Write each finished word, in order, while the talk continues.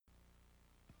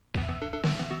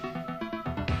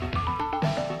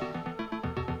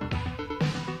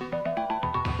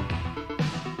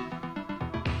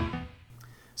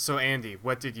So Andy,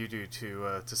 what did you do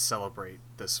to celebrate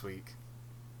this week?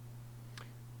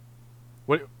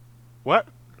 What? What?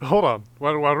 Hold on.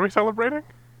 What are we celebrating?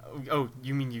 Oh,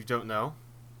 you mean you don't know?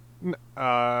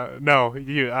 No.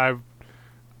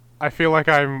 I feel like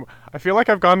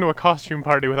I've gone to a costume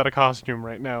party without a costume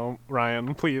right now.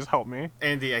 Ryan, please help me.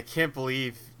 Andy, I can't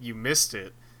believe you missed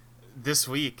it. This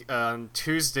week, on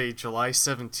Tuesday, July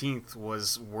 17th,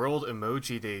 was World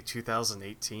Emoji Day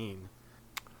 2018.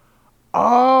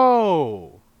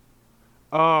 Oh.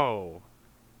 Oh.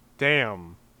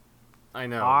 Damn. I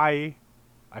know. I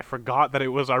I forgot that it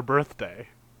was our birthday.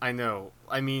 I know.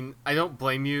 I mean, I don't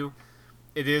blame you.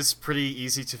 It is pretty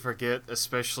easy to forget,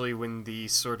 especially when the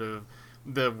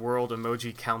World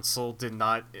Emoji Council did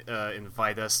not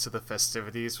invite us to the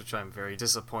festivities, which I'm very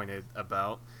disappointed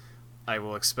about. I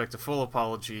will expect a full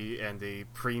apology and a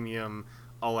premium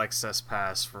all access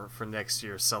pass for next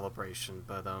year's celebration,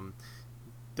 but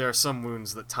there are some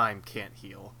wounds that time can't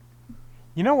heal.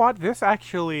 You know what? This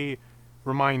actually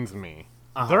reminds me.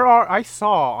 Uh huh. I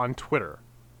saw on Twitter,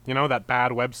 that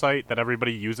bad website that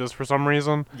everybody uses for some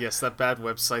reason. Yes, that bad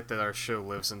website that our show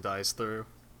lives and dies through.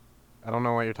 I don't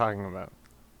know what you're talking about.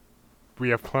 We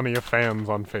have plenty of fans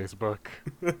on Facebook.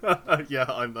 Yeah,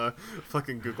 on the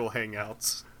fucking Google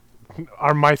Hangouts.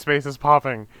 Our MySpace is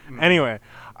popping. Mm. Anyway,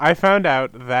 I found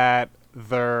out that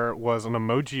there was an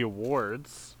Emoji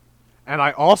Awards, and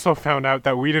I also found out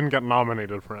that we didn't get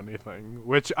nominated for anything,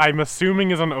 which I'm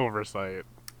assuming is an oversight.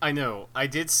 I know. I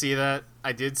did see that.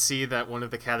 I did see that one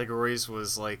of the categories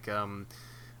was like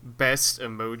best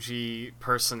emoji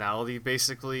personality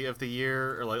basically of the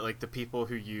year, or like the people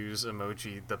who use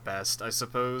emoji the best, I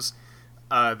suppose.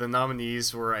 The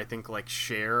nominees were, I think, like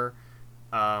Cher,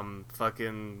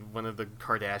 fucking one of the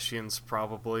Kardashians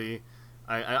probably.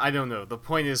 I don't know. The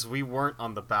point is we weren't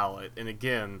on the ballot, and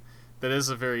again, that is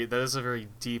a very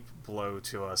deep blow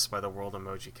to us by the World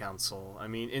Emoji Council. I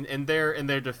mean, in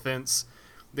their defense,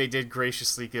 they did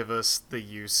graciously give us the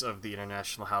use of the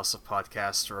International House of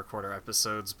Podcasts to record our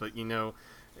episodes, but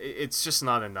it's just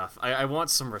not enough. I want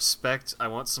some respect, I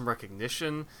want some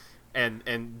recognition,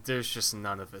 and there's just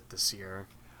none of it this year.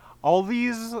 All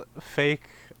these fake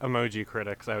emoji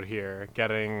critics out here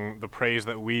getting the praise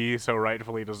that we so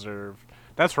rightfully deserve.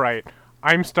 That's right.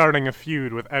 I'm starting a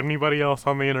feud with anybody else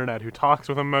on the internet who talks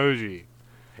with emoji.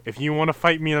 If you want to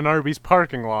fight me in an Arby's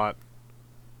parking lot,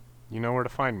 you know where to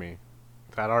find me.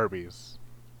 It's at Arby's.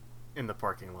 In the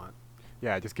parking lot.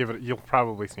 Yeah, just give it. You'll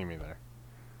probably see me there.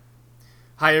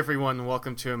 Hi everyone,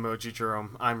 welcome to Emoji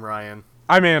Jerome. I'm Ryan.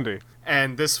 I'm Andy.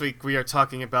 And this week we are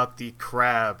talking about the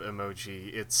crab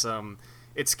emoji.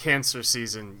 It's cancer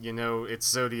season, it's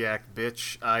zodiac,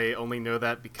 bitch. I only know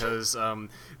that because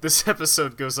this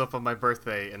episode goes up on my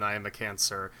birthday and I am a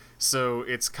Cancer. So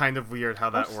it's kind of weird how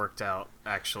that worked out,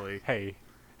 actually. Hey,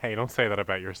 don't say that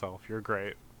about yourself. You're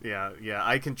great. Yeah,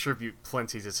 I contribute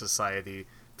plenty to society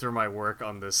through my work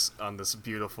on this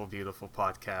beautiful, beautiful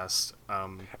podcast.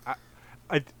 I,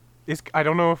 I, I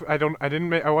don't know if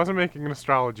I wasn't making an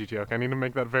astrology joke. I need to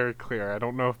make that very clear. I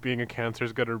don't know if being a Cancer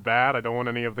is good or bad. I don't want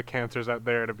any of the Cancers out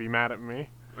there to be mad at me.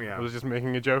 Yeah, I was just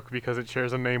making a joke because it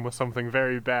shares a name with something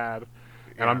very bad.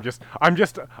 And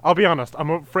yeah. I'll be honest, I'm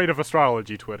afraid of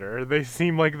astrology Twitter. They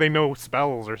seem like they know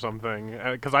spells or something,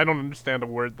 because I don't understand a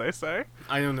word they say.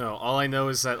 I don't know. All I know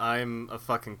is that I'm a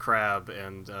fucking crab,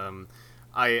 and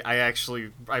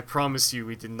I promise you,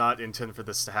 we did not intend for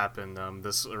this to happen.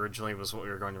 This originally was what we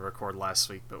were going to record last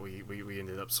week, but we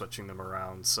ended up switching them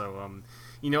around. So,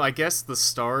 I guess the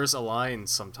stars align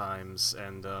sometimes,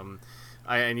 and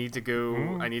I need to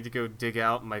go. I need to go dig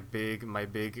out my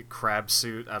big crab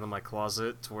suit out of my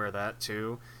closet to wear that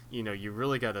too. You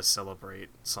really gotta celebrate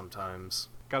sometimes.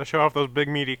 Gotta show off those big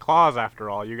meaty claws after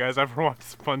all. You guys ever watch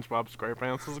SpongeBob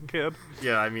SquarePants as a kid?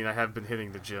 Yeah, I mean, I have been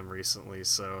hitting the gym recently,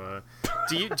 so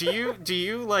do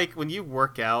you like when you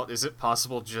work out, is it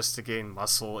possible just to gain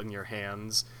muscle in your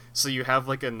hands? So you have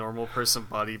like a normal person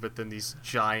body, but then these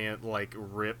giant, like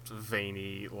ripped,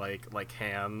 veiny, like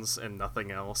hands and nothing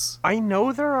else. I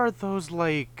know there are those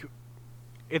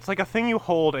it's like a thing you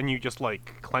hold and you just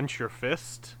clench your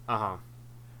fist. Uh-huh.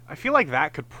 I feel like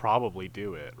that could probably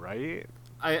do it, right?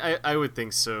 I would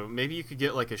think so. Maybe you could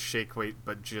get like a shake weight,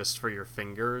 but just for your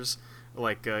fingers.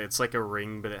 Like it's like a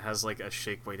ring, but it has like a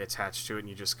shake weight attached to it, and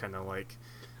you just kind of like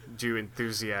do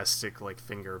enthusiastic like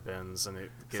finger bends, and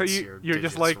it So gets your you're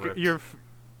just digits ripped.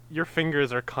 your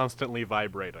fingers are constantly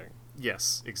vibrating.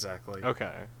 Yes, exactly.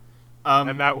 Okay. And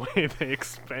Um, that way they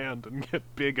expand and get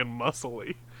big and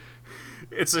muscly.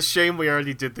 it's a shame we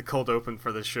already did the cold open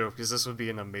for the show because this would be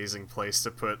an amazing place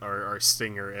to put our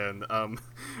stinger in.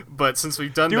 But since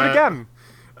we've done Do it that, again.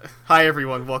 Hi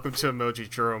everyone, welcome to Emoji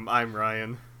Jerome. I'm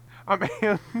Ryan, I'm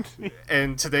Andy.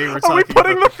 and today we're Are talking we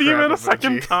putting about the theme crab in a emoji.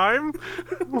 second time?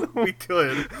 We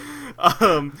could.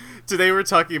 Today we're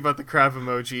talking about the crab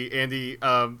emoji. Andy,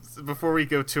 before we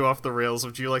go too off the rails,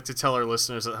 would you like to tell our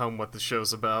listeners at home what the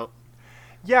show's about?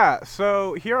 Yeah,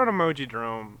 so here on Emoji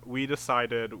Drome, we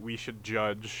decided we should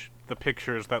judge the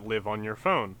pictures that live on your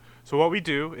phone. So what we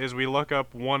do is we look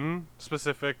up one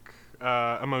specific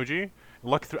emoji,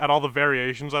 look at all the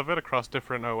variations of it across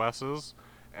different OSs,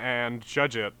 and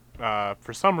judge it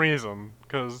for some reason,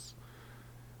 because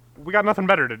we got nothing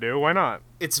better to do. Why not?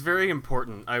 It's very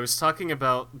important. I was talking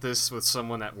about this with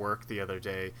someone at work the other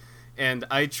day, and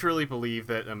I truly believe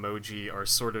that emoji are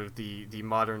sort of the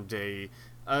modern day,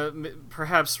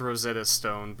 perhaps Rosetta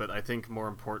Stone, but I think more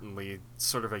importantly,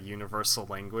 sort of a universal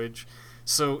language.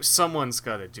 So someone's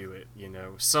got to do it, you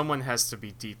know. Someone has to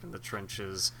be deep in the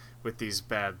trenches with these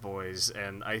bad boys,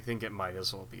 and I think it might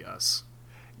as well be us.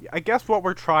 I guess what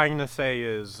we're trying to say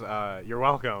is, you're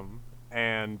welcome,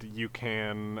 and you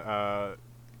can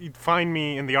you'd find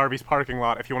me in the Arby's parking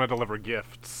lot if you want to deliver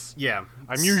gifts. Yeah.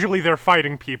 I'm usually there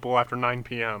fighting people after 9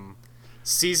 p.m.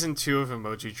 Season 2 of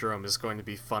Emoji Jerome is going to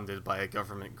be funded by a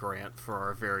government grant for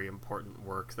our very important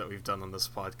work that we've done on this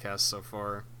podcast so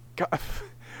far. God,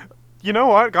 you know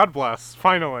what? God bless.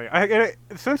 Finally.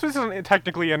 Since this isn't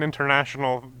technically an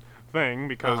international thing,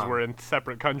 because Uh-huh. we're in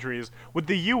separate countries, would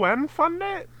the UN fund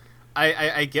it?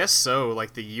 I guess so,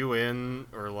 like the UN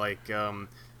or like,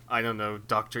 I don't know,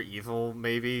 Dr. Evil,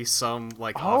 maybe? Some,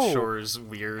 like, Oh. offshore's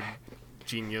weird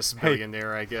genius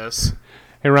billionaire, I guess.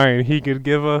 Hey, Ryan, he could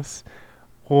give us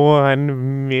 $1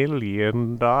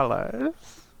 million.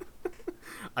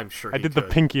 I'm sure I he did the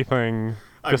could. pinky thing,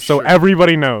 I'm just so sure-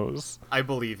 everybody knows. I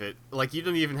believe it. Like, you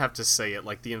don't even have to say it.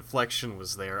 Like, the inflection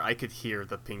was there. I could hear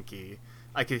the pinky.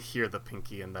 I could hear the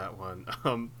pinky in that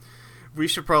one. We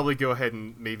should probably go ahead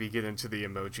and maybe get into the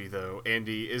emoji, though.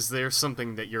 Andy, is there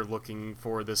something that you're looking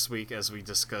for this week as we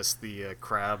discuss the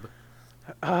crab?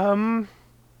 I'll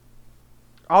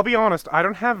be honest, I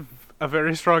don't have a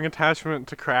very strong attachment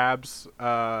to crabs,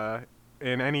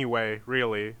 in any way,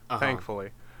 really, thankfully.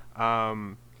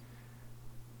 That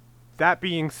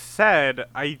being said,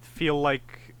 I feel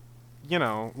like, you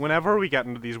know, whenever we get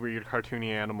into these weird cartoony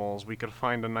animals, we could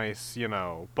find a nice, you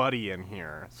know, buddy in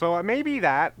here. So maybe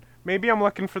that. Maybe I'm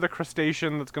looking for the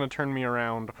crustacean that's going to turn me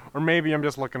around, or maybe I'm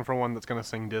just looking for one that's going to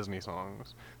sing Disney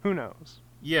songs. Who knows?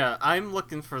 Yeah, I'm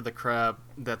looking for the crab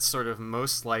that's sort of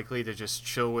most likely to just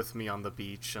chill with me on the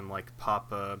beach and, like,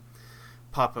 pop a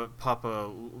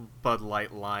Bud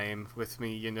Light Lime with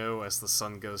me, you know, as the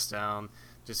sun goes down.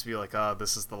 Just be like,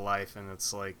 this is the life, and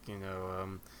it's like, you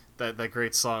know, that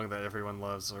great song that everyone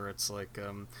loves, where it's like,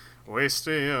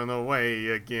 wasting away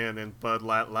again in Bud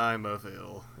Light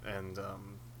Limeville, and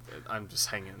I'm just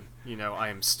hanging. You know, I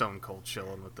am stone cold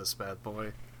chilling with this bad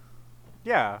boy.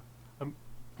 Yeah.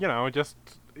 You know, just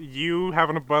you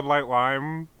having a Bud Light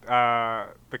Lime,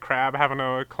 the crab having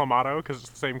a Clamato because it's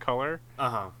the same color.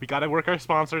 Uh-huh. We gotta work our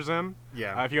sponsors in.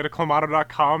 Yeah. If you go to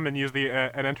clamato.com and use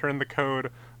and enter in the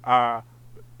code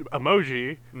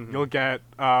emoji, you'll get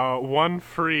 1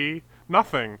 free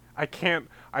nothing. I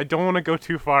don't want to go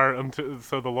too far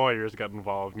so the lawyers get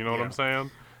involved. You know what Yeah. I'm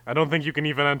saying? I don't think you can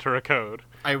even enter a code.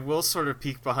 I will sort of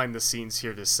peek behind the scenes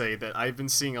here to say that I've been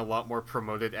seeing a lot more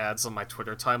promoted ads on my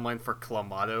Twitter timeline for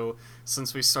Clamato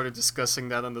since we started discussing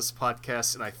that on this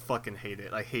podcast, and I fucking hate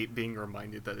it. I hate being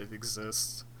reminded that it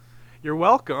exists. You're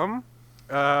welcome.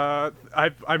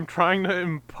 I'm trying to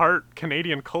impart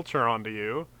Canadian culture onto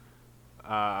you.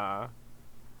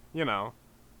 You know,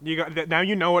 now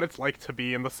you know what it's like to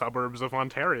be in the suburbs of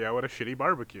Ontario at a shitty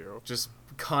barbecue. Just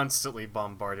constantly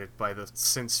bombarded by the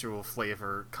sensual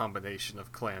flavor combination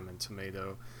of clam and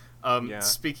tomato. Yeah.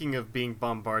 Speaking of being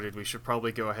bombarded, we should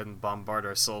probably go ahead and bombard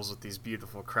ourselves with these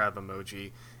beautiful crab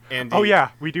emoji. And Oh yeah,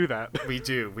 we do that. we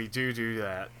do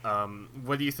that.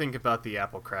 What do you think about the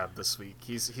apple crab this week?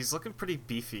 He's looking pretty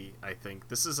beefy. I think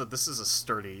this is a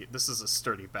sturdy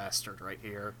bastard right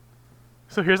here.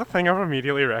 So here's the thing I've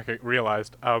immediately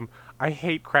realized. I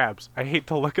hate crabs. I hate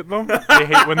to look at them. I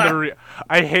hate when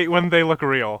I hate when they look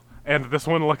real, and this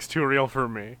one looks too real for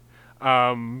me.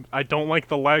 I don't like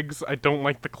the legs. I don't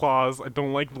like the claws. I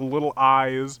don't like the little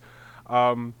eyes.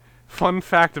 Fun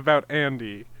fact about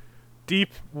Andy: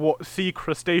 deep sea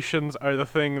crustaceans are the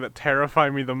thing that terrify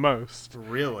me the most.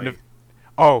 Really?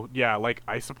 Oh yeah, like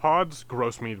isopods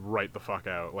gross me right the fuck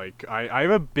out. Like I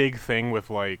have a big thing with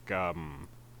like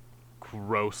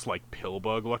gross like pill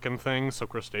bug looking things, so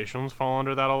crustaceans fall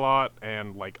under that a lot,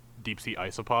 and like deep sea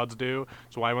isopods do.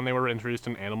 So why when they were introduced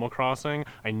in Animal Crossing,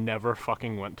 I never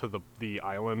fucking went to the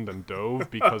island and dove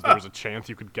because there was a chance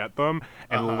you could get them,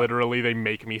 and literally they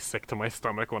make me sick to my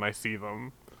stomach when I see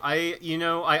them.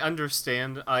 I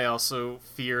understand. I also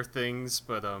fear things,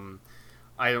 but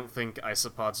I don't think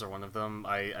isopods are one of them.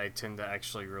 I tend to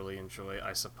actually really enjoy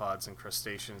isopods and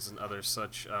crustaceans and other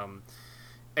such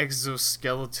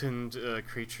exoskeleton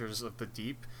creatures of the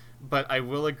deep. But I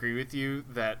will agree with you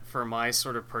that for my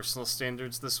sort of personal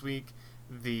standards this week,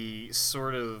 the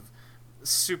sort of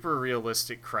super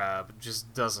realistic crab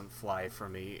just doesn't fly for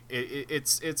me.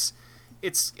 It's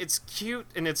cute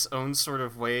in its own sort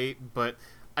of way, but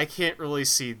I can't really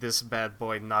see this bad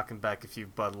boy knocking back a few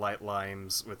Bud Light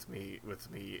limes with me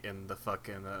in the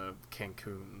fucking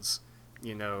Cancuns,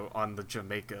 on the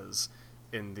Jamaicas,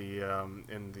 in the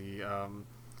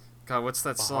God, what's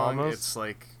that song? Bahamas? It's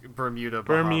like Bermuda,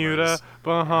 Bermuda, Bahamas.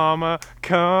 Bahama,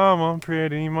 come on,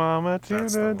 pretty mama.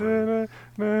 That's the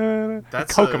one.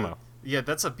 That's Kokomo.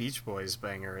 that's a Beach Boys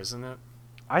banger, isn't it?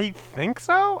 I think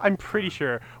so. I'm pretty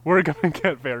sure. We're gonna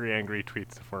get very angry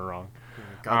tweets if we're wrong.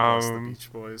 God bless the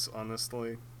Beach Boys,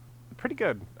 honestly. Pretty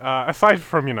good. Aside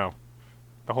from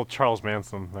the whole Charles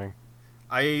Manson thing.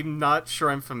 I'm not sure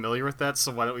I'm familiar with that,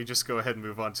 so why don't we just go ahead and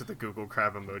move on to the Google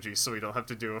Crab emoji so we don't have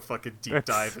to do a fucking deep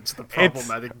dive into the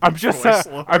problematic Beach Boys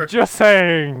lore. I'm just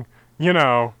saying,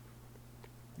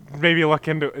 maybe look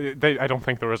into I don't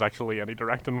think there was actually any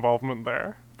direct involvement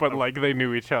there, but they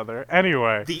knew each other.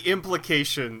 Anyway, the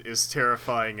implication is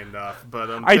terrifying enough, but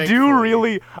I do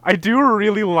really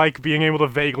like being able to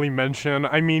vaguely mention.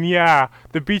 I mean, yeah,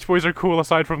 the Beach Boys are cool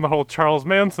aside from the whole Charles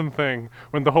Manson thing.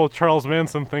 When the whole Charles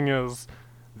Manson thing is,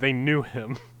 they knew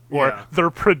him, or their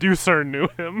producer knew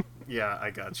him. Yeah, I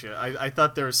gotcha. I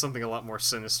thought there was something a lot more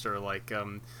sinister, like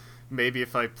maybe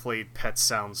if I played Pet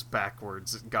Sounds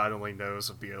backwards, God only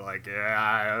knows would be like,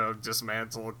 yeah,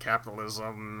 dismantle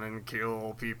capitalism and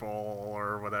kill people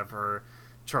or whatever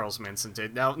Charles Manson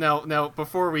did. Now,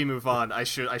 before we move on, I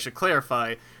should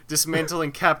clarify: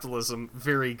 dismantling capitalism,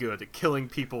 very good; killing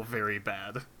people, very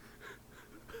bad.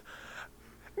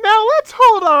 Now let's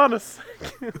hold on a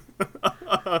second.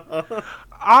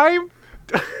 I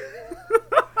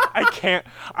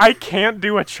can't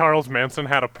do a Charles Manson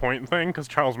had a point thing because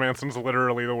Charles Manson's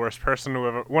literally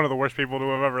one of the worst people to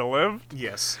have ever lived.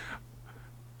 Yes.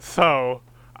 So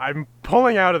I'm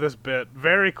pulling out of this bit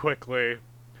very quickly,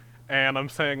 and I'm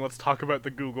saying let's talk about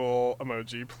the Google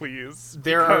emoji, please.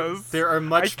 There are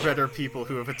much better people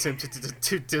who have attempted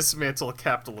to dismantle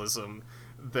capitalism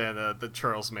than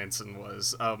Charles Manson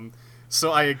was.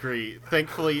 So I agree.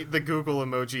 Thankfully, the Google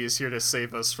emoji is here to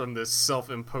save us from this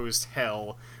self-imposed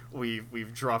hell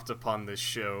we've dropped upon this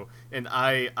show, and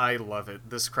I love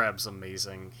it. This crab's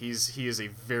amazing. He is a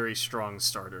very strong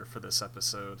starter for this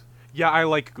episode. Yeah, I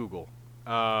like Google.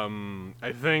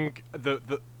 I think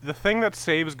the thing that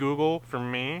saves Google for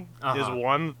me is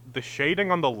one, the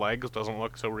shading on the legs doesn't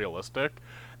look so realistic.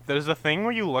 There's a thing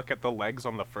where you look at the legs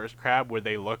on the first crab where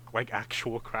they look like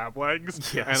actual crab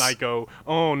legs, yes. And I go,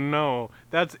 oh no,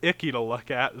 that's icky to look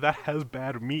at. That has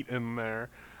bad meat in there.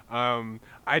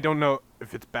 I don't know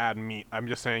if it's bad meat. I'm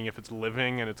just saying if it's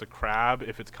living and it's a crab,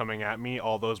 if it's coming at me,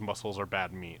 all those muscles are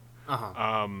bad meat.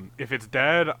 If it's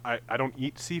dead, I don't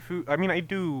eat seafood. I mean, I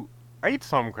eat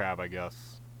some crab, I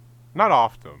guess. Not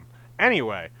often.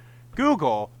 Anyway,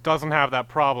 Google doesn't have that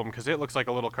problem because it looks like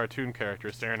a little cartoon character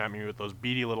staring at me with those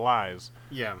beady little eyes.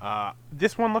 Yeah.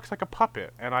 This one looks like a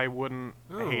puppet, and I wouldn't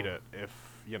hate it if,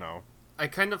 I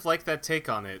kind of like that take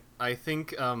on it. I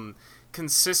think,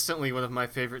 consistently one of my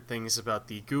favorite things about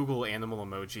the Google animal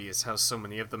emoji is how so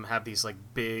many of them have these,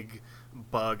 big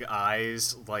bug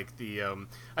eyes, like the,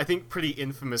 I think pretty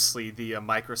infamously the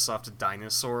Microsoft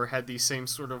dinosaur had these same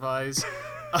sort of eyes.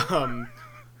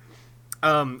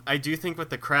 I do think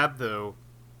with the crab, though,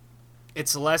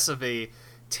 it's less of a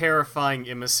terrifying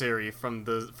emissary from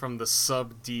the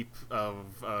sub-deep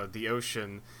of the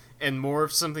ocean, and more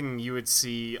of something you would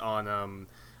see on,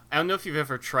 I don't know if you've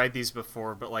ever tried these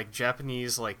before, but,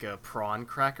 Japanese, prawn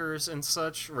crackers and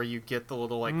such, where you get the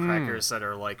little, crackers that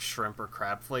are, shrimp or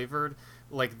crab flavored.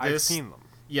 Like, this... I've seen them.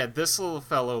 Yeah, this little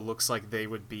fellow looks like they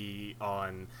would be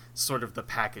on sort of the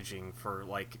packaging for,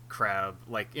 crab,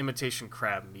 imitation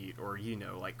crab meat, or,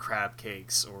 crab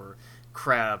cakes, or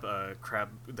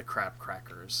the crab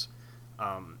crackers.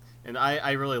 And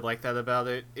I really like that about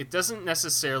it. It doesn't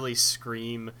necessarily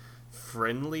scream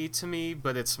friendly to me,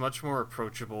 but it's much more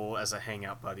approachable as a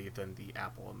hangout buddy than the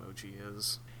Apple emoji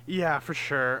is. Yeah, for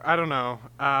sure. I don't know.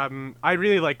 I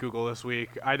really like Google this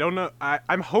week. I don't know.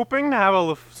 I'm hoping to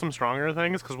have some stronger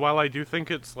things, because while I do think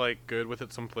it's good with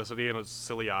its simplicity and its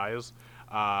silly eyes,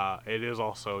 It is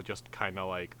also just kind of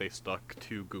like they stuck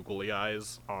two googly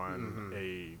eyes on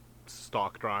a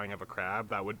stock drawing of a crab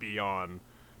that would be on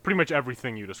pretty much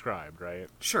everything you described, right?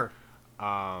 Sure.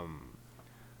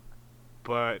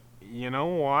 But you know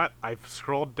what? I've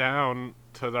scrolled down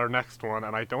to our next one,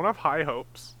 and I don't have high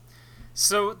hopes.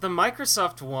 So the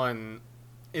Microsoft one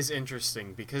is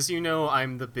interesting because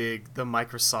I'm the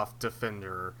Microsoft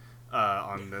defender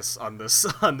on this on this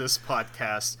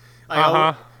podcast.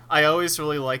 I always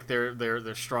really like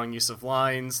their strong use of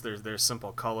lines, their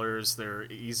simple colors, their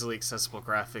easily accessible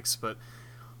graphics, but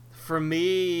for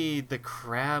me, the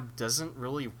crab doesn't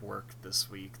really work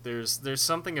this week. There's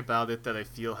something about it that I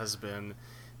feel has been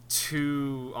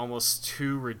almost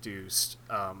too reduced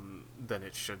than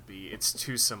it should be. It's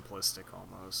too simplistic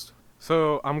almost.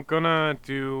 So I'm gonna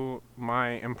do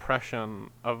my impression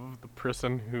of the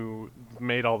person who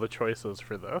made all the choices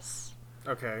for this.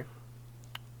 Okay.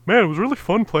 Man, it was really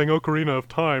fun playing Ocarina of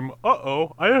Time.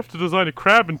 Uh-oh, I have to design a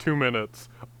crab in 2 minutes.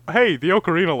 Hey, the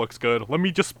ocarina looks good. Let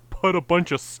me just put a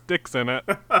bunch of sticks in it.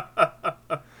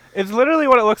 It's literally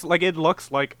what it looks like. It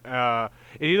looks like, it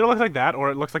either looks like that, or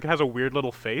it looks like it has a weird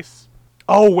little face.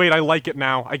 Oh, wait, I like it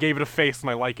now. I gave it a face, and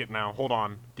I like it now. Hold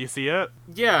on. Do you see it?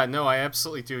 Yeah, no, I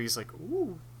absolutely do. He's like,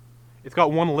 ooh. It's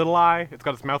got one little eye. It's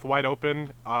got its mouth wide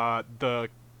open. The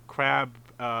crab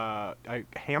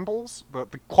handles,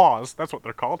 the claws, that's what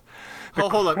they're called.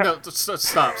 Hold on, no,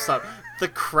 stop. The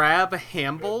crab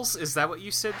handles? Is that what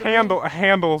you said to me?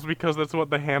 Handles, because that's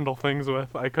what they handle things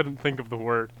with. I couldn't think of the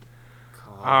word.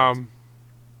 God.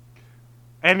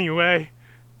 Anyway,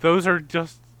 those are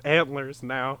just antlers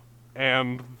now,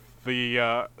 and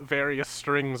the various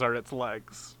strings are its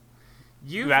legs.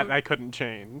 That I couldn't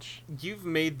change. You've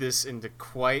made this into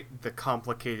quite the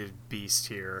complicated beast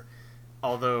here.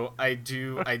 Although I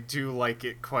do like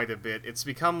it quite a bit. It's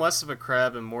become less of a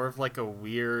crab and more of like a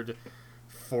weird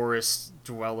forest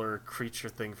dweller creature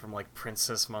thing from like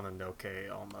Princess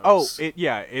Mononoke almost. Oh,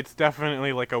 it's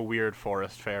definitely like a weird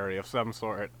forest fairy of some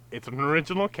sort. It's an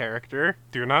original character.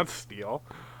 Do not steal.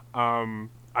 I'm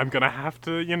gonna have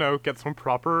to, get some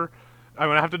proper. I'm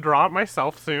gonna have to draw it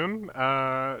myself soon.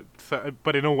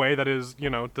 But in a way that is,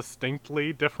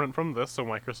 distinctly different from this, so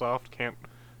Microsoft can't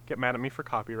get mad at me for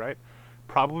copyright.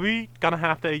 Probably gonna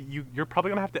have to you're probably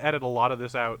gonna have to edit a lot of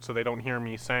this out so they don't hear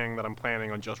me saying that I'm planning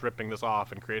on just ripping this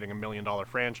off and creating $1 million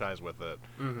franchise with it.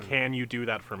 Mm-hmm. Can you do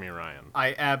that for me, Ryan?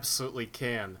 I absolutely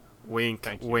can. Wink,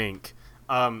 wink.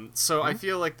 So I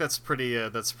feel like that's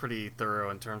pretty thorough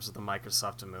in terms of the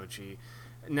Microsoft emoji.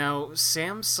 Now,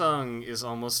 Samsung is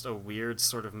almost a weird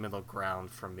sort of middle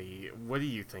ground for me. What do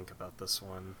you think about this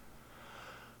one?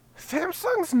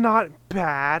 Samsung's not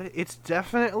bad. It's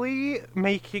definitely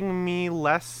making me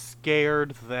less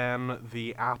scared than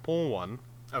the Apple one.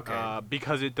 Okay.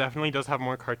 Because it definitely does have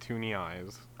more cartoony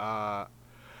eyes.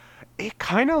 It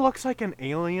kind of looks like an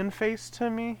alien face to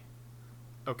me.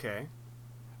 Okay.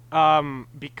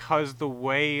 Because the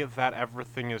way that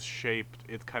everything is shaped,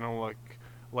 it's kind of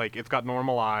like it's got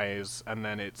normal eyes, and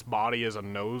then its body is a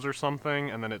nose or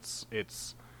something, and then its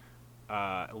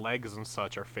legs and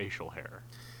such are facial hair.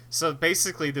 So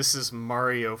basically, this is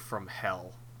Mario from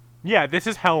Hell. Yeah, this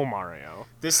is Hell Mario.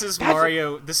 This is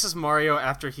Mario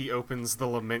after he opens the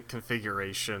Lament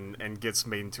configuration and gets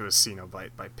made into a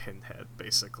Cenobite by Pinhead.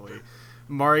 Basically,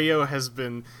 Mario has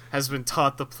been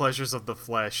taught the pleasures of the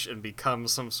flesh and become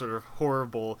some sort of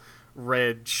horrible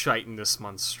red chitinous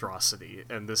monstrosity,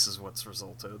 and this is what's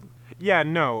resulted. Yeah,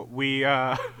 no, we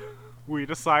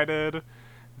decided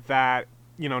that.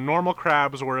 Normal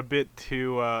crabs were a bit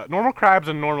too... normal crabs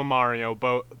and normal Mario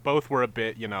both were a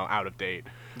bit, out of date.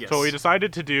 Yes. So what we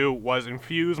decided to do was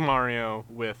infuse Mario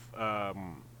with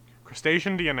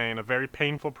crustacean DNA in a very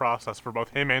painful process for both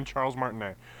him and Charles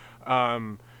Martinet.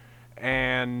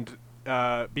 And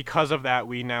because of that,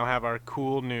 we now have our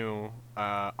cool new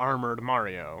Armored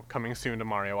Mario coming soon to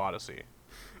Mario Odyssey.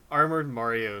 Armored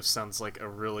Mario sounds like a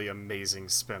really amazing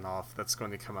spin-off that's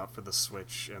going to come out for the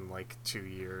Switch in like 2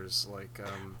 years.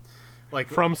 Like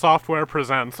From Software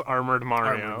presents Armored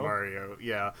Mario. Armored Mario,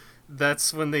 yeah.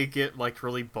 That's when they get like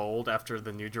really bold after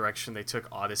the new direction they took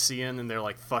Odyssey in, and they're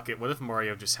like, "Fuck it, what if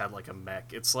Mario just had like a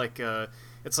mech?" It's like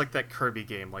that Kirby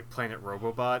game, like Planet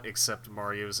Robobot, except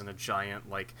Mario's in a giant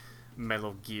like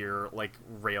Metal Gear like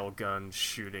railgun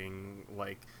shooting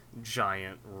like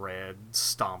giant red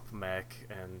stomp mech,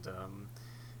 and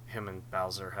him and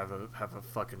Bowser have a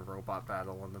fucking robot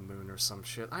battle on the moon or some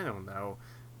shit. I don't know.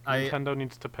 Nintendo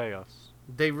needs to pay us.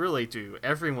 They really do.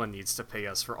 Everyone needs to pay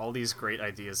us for all these great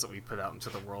ideas that we put out into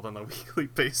the world on a weekly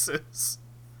basis.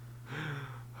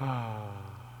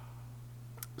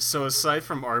 So aside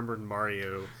from Armored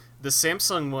Mario, The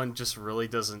Samsung one just really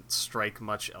doesn't strike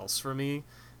much else for me.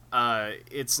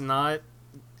 It's not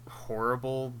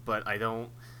horrible, but I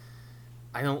don't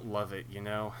love it, you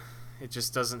know. It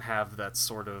just doesn't have that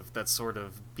sort of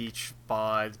beach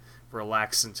bod,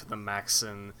 relax into the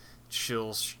maxin,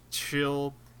 chill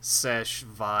sesh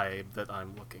vibe that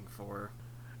I'm looking for.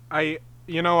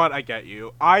 You know what? I get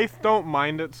you. I don't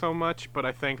mind it so much, but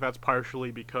I think that's partially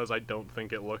because I don't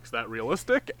think it looks that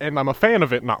realistic, and I'm a fan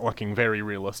of it not looking very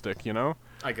realistic, you know?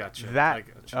 I gotcha.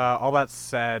 All that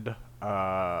said,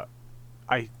 I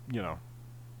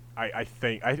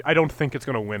think I don't think it's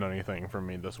gonna win anything for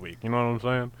me this week. You know what I'm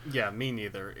saying? Yeah, me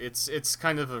neither. It's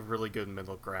kind of a really good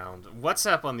middle ground.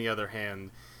 WhatsApp, on the other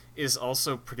hand, is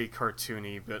also pretty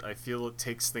cartoony, but I feel it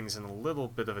takes things in a little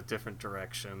bit of a different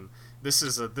direction. This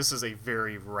is a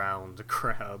very round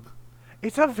crab.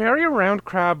 It's a very round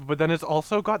crab, but then it's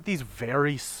also got these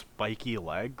very spiky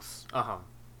legs. Uh-huh.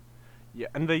 Yeah,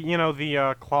 and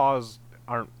the claws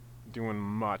aren't doing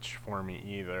much for me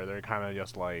either. They're kind of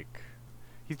just like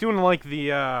he's doing like the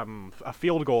a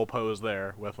field goal pose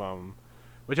there with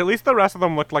which at least the rest of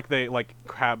them look like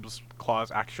crab's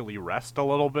claws actually rest a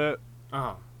little bit.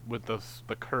 Uh-huh. With the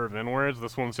curve inwards.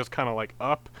 This one's just kind of like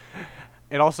up.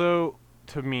 It also,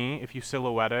 to me, if you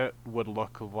silhouette it, would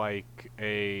look like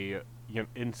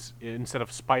instead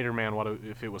of Spider-Man, what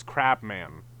if it was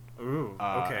Crabman? Ooh,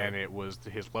 okay. And it was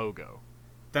his logo.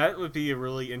 That would be a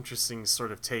really interesting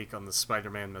sort of take on the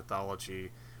Spider-Man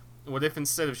mythology. What if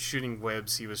instead of shooting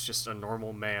webs, he was just a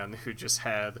normal man who just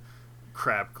had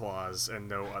crab claws and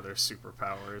no other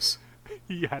superpowers?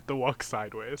 He had to walk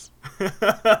sideways.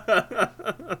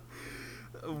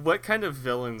 What kind of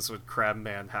villains would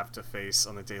Crabman have to face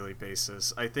on a daily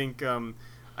basis? I think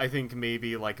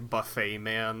maybe like Buffet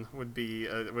Man would be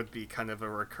kind of a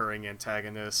recurring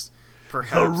antagonist.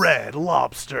 Perhaps the Red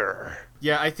Lobster.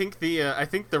 Yeah, I think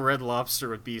the Red Lobster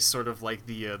would be sort of like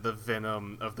the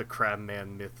Venom of the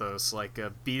Crabman mythos. Like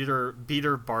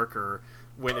Beater Barker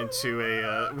went into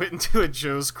a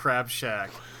Joe's Crab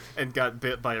Shack and got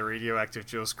bit by a radioactive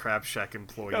Joe's Crab Shack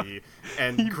employee,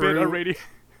 and he grew. Bit a radio.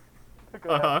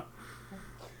 Go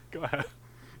ahead.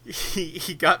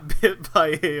 He got bit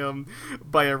by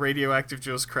a radioactive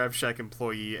Joe's Crab Shack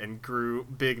employee and grew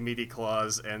big meaty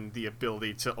claws and the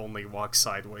ability to only walk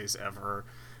sideways ever.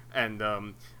 And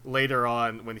later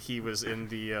on, when he was in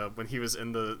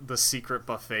the secret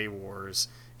buffet wars,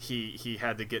 he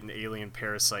had to get an alien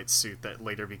parasite suit that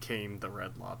later became the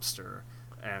Red Lobster,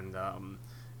 and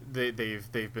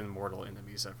they've been mortal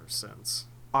enemies ever since.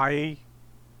 I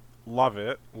love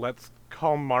it. Let's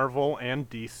call Marvel and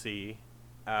DC.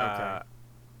 Okay.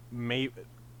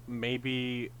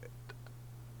 Maybe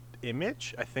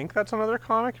Image? I think that's another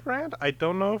comic brand. I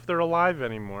don't know if they're alive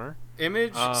anymore.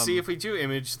 Image? See, if we do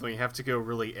Image, then we have to go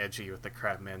really edgy with the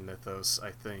Crabman mythos,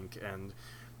 I think. And,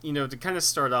 to kind of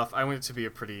start off, I want it to be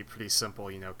a pretty simple,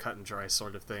 cut and dry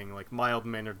sort of thing. Like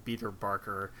mild-mannered Beater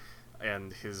Barker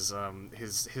and his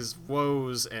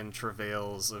woes and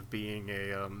travails of being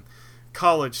a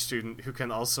college student who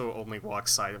can also only walk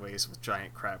sideways with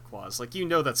giant crab claws. Like,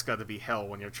 that's got to be hell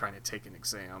when you're trying to take an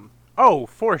exam. Oh,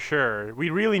 for sure. We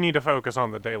really need to focus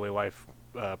on the daily life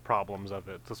problems of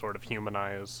it to sort of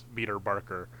humanize Beater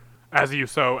Barker, as you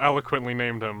so eloquently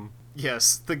named him.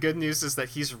 Yes, the good news is that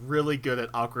he's really good at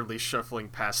awkwardly shuffling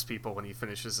past people when he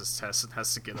finishes his test and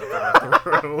has to get up out of the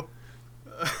row.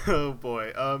 Oh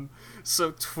boy.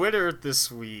 So Twitter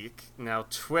this week. Now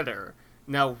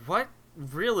what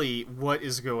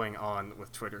is going on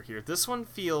with Twitter here? This one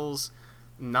feels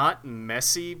not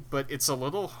messy, but it's a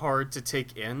little hard to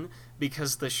take in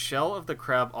because the shell of the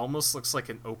crab almost looks like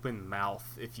an open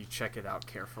mouth if you check it out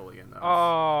carefully enough.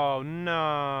 Oh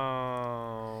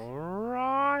no,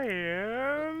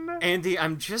 Ryan. Andy,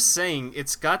 I'm just saying,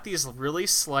 it's got these really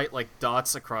slight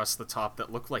dots across the top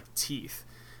that look like teeth.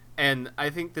 And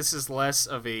I think this is less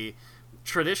of a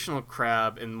traditional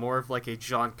crab and more of like a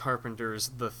John Carpenter's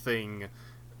The Thing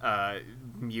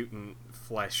mutant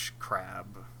flesh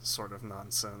crab sort of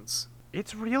nonsense.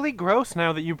 It's really gross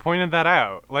now that you pointed that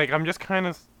out. I'm just kind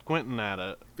of squinting at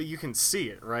it. But you can see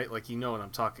it, right? You know what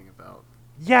I'm talking about.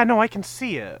 Yeah, no, I can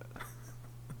see it.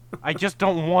 I just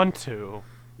don't want to.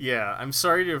 Yeah, I'm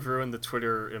sorry to have ruined the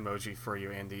Twitter emoji for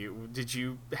you, Andy. Did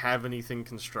you have anything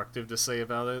constructive to say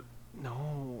about it?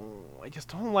 No, I just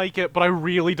don't like it, but I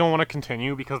really don't want to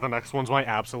continue because the next one's my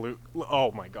absolute...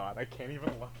 Oh my god, I can't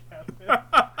even look at it.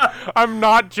 I'm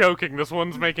not joking, this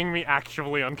one's making me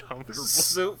actually uncomfortable.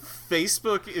 So,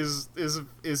 Facebook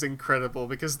is incredible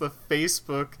because the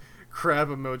Facebook crab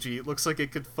emoji. It looks like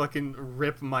it could fucking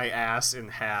rip my ass in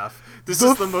half. This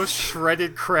is the most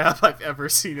shredded crab I've ever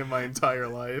seen in my entire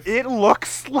life. It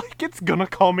looks like it's gonna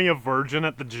call me a virgin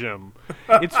at the gym.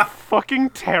 It's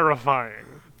fucking terrifying.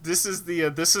 This is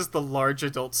the large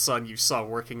adult son you saw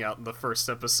working out in the first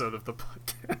episode of the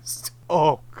podcast.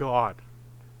 Oh god.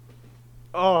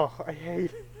 Oh, I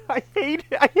hate it. I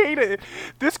hate it.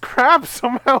 This crab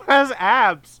somehow has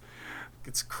abs.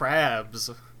 It's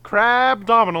crabs. Crab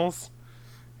abdominals.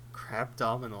 Crab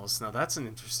abdominals. Now that's an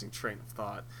interesting train of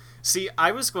thought. See,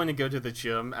 I was going to go to the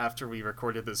gym after we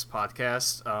recorded this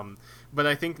podcast, but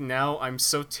I think now I'm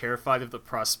so terrified of the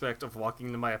prospect of walking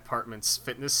into my apartment's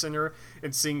fitness center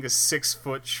and seeing a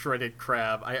 6-foot shredded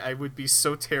crab. I would be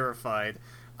so terrified.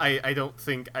 I don't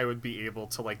think I would be able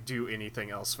to, like, do anything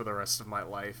else for the rest of my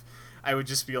life. I would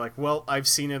just be like, well, I've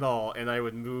seen it all, and I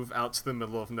would move out to the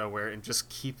middle of nowhere and just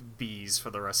keep bees for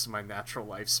the rest of my natural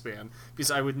lifespan, because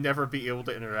I would never be able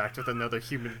to interact with another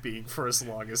human being for as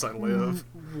long as I live.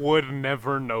 Would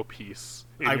never know peace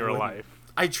in your life.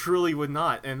 I truly would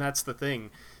not, and that's the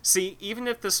thing. See, even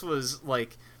if this was,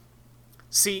 like...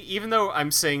 See, even though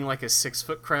I'm saying, like, a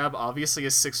 6-foot crab, obviously a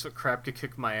 6-foot crab could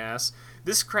kick my ass.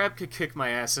 This crab could kick my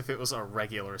ass if it was a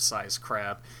regular-sized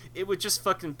crab. It would just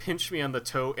fucking pinch me on the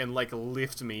toe and, like,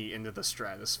 lift me into the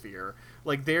stratosphere.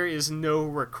 Like, there is no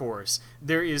recourse.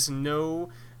 There is no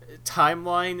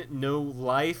timeline, no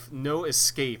life, no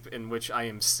escape in which I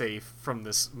am safe from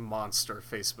this monster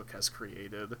Facebook has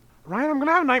created. Ryan, I'm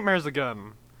gonna have nightmares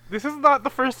again. This is not the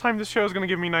first time this show is gonna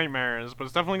give me nightmares, but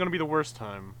it's definitely gonna be the worst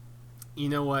time. You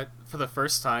know what? For the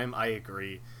first time, I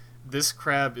agree. This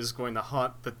crab is going to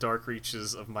haunt the dark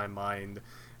reaches of my mind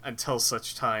until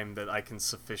such time that I can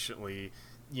sufficiently,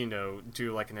 you know,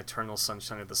 do like an Eternal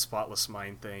Sunshine of the Spotless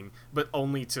Mind thing, but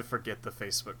only to forget the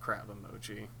Facebook crab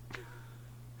emoji.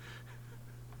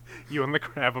 You and the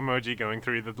crab emoji going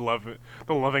through the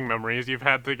loving memories you've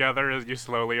had together as you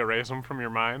slowly erase them from your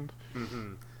mind.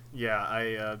 Mm-hmm.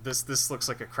 Yeah, this looks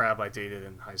like a crab I dated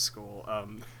in high school.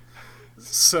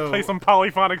 So play some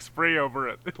Polyphonic Spree over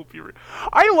it. It'll be.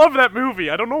 I love that movie.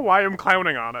 I don't know why I'm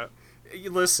clowning on it.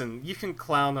 Listen, you can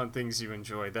clown on things you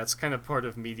enjoy. That's kind of part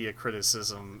of media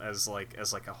criticism as like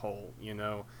a whole, you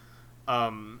know.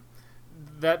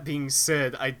 That being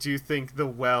said, I do think the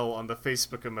well on the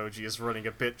Facebook emoji is running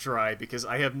a bit dry because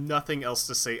I have nothing else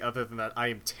to say other than that I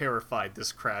am terrified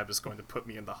this crab is going to put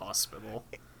me in the hospital.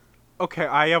 Okay,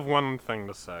 I have one thing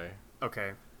to say.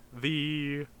 Okay.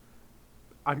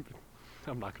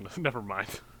 I'm not gonna. Never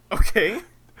mind. Okay.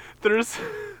 There's.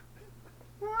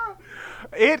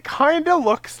 It kind of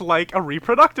looks like a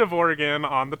reproductive organ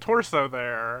on the torso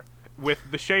there, with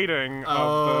the shading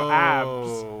of the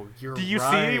abs. You're Do you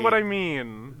right. see what I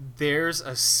mean? There's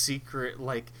a secret,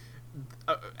 like...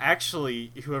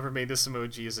 actually, whoever made this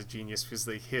emoji is a genius because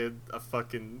they hid a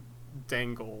fucking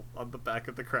dangle on the back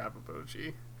of the crab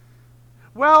emoji.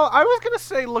 Well, I was gonna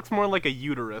say it looks more like a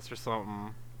uterus or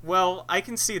something. Well, I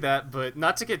can see that, but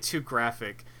not to get too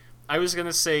graphic. I was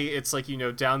gonna say it's like, you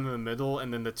know, down in the middle,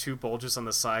 and then the two bulges on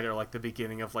the side are like the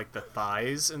beginning of like the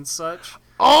thighs and such.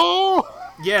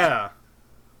 Oh! Yeah.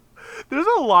 There's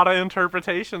a lot of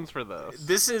interpretations for this.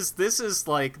 This is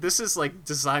like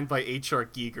designed by H.R.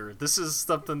 Giger. This is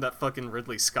something that fucking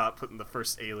Ridley Scott put in the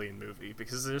first Alien movie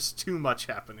because there's too much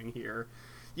happening here.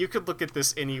 You could look at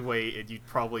this any way and you'd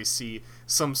probably see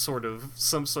some sort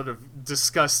of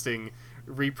disgusting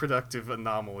reproductive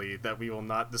anomaly that we will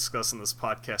not discuss in this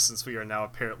podcast since we are now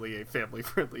apparently a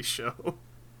family-friendly show.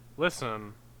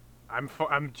 Listen,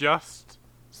 I'm just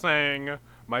saying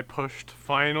my push to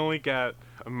finally get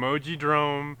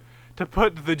Emojidrome to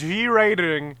put the G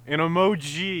rating in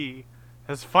emoji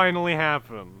has finally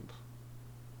happened.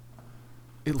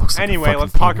 It looks like anyway,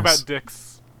 let's talk about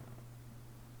dicks.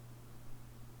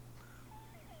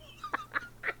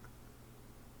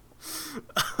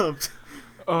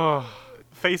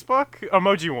 Facebook?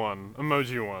 Emoji one.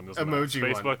 Is Emoji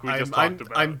next. Facebook one. we just talked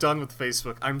about. I'm done with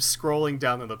Facebook. I'm scrolling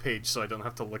down on the page so I don't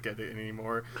have to look at it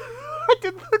anymore. I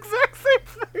did the exact same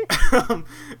thing.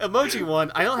 Emoji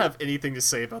one, I don't have anything to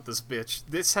say about this bitch.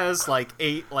 This has like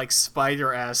 8 like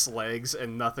spider ass legs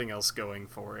and nothing else going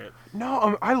for it.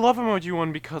 No, I love Emoji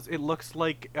one because it looks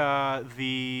like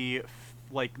the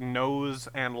like nose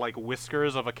and like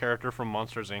whiskers of a character from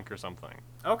Monsters Inc. or something.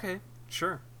 Okay,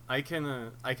 sure. I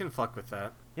can fuck with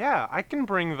that. Yeah, I can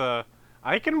bring the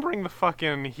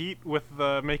fucking heat with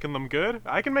the making them good.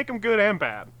 I can make them good and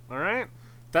bad. All right.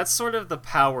 That's sort of the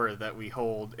power that we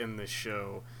hold in this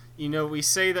show. You know, we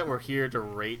say that we're here to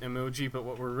rate emoji, but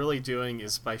what we're really doing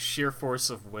is by sheer force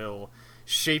of will,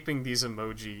 shaping these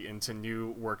emoji into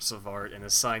new works of art and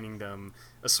assigning them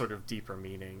a sort of deeper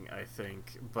meaning, I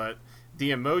think. But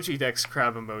the Emoji Dex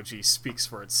crab emoji speaks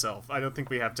for itself. I don't think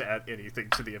we have to add anything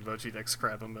to the Emoji Dex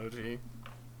crab emoji.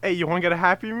 Hey, you want to get a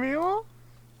Happy Meal?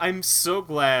 I'm so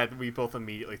glad we both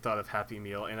immediately thought of Happy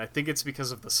Meal, and I think it's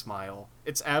because of the smile.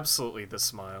 It's absolutely the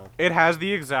smile. It has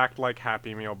the exact, like,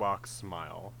 Happy Meal box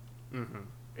smile. Mm-hmm.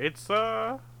 It's,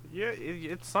 yeah,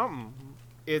 it's something.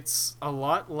 It's a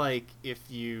lot like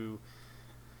if you...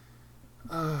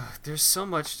 there's so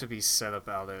much to be said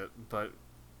about it, but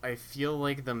I feel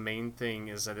like the main thing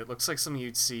is that it looks like something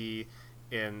you'd see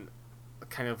in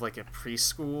kind of like a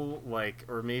preschool, like,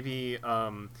 or maybe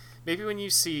maybe when you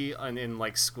see in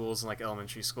like schools and like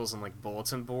elementary schools and like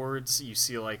bulletin boards, you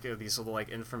see like these little like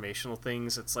informational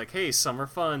things. It's like, hey, summer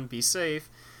fun, be safe.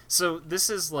 So this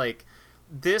is like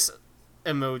this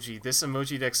emoji, this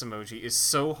Emoji Dex emoji is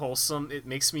so wholesome. It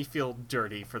makes me feel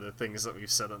dirty for the things that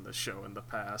we've said on the show in the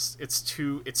past. It's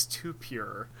too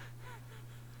pure.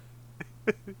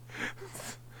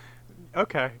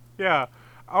 Okay, yeah.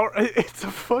 It's a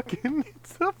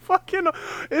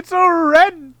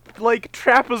red, like,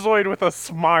 trapezoid with a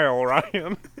smile,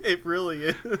 Ryan. It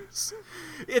really is.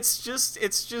 It's just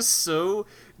so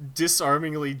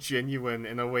disarmingly genuine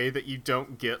in a way that you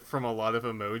don't get from a lot of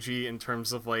emoji in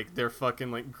terms of, like, their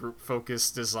fucking, like,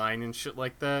 group-focused design and shit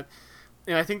like that.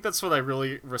 And I think that's what I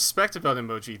really respect about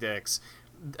Emoji Dex.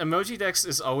 Emoji Dex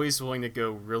is always willing to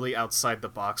go really outside the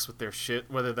box with their shit,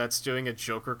 whether that's doing a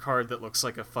Joker card that looks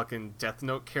like a fucking Death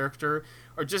Note character,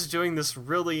 or just doing this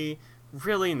really,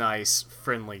 really nice,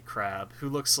 friendly crab who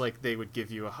looks like they would give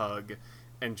you a hug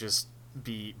and just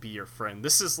be your friend.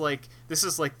 This is like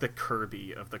the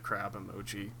Kirby of the crab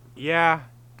emoji. Yeah,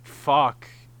 fuck.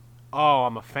 Oh,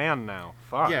 I'm a fan now.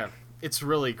 Fuck. Yeah, it's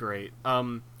really great.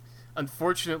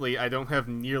 Unfortunately, I don't have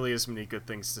nearly as many good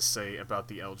things to say about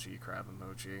the LG crab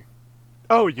emoji.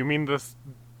 Oh, you mean this,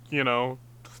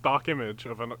 stock image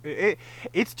of an...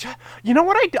 it's just... You know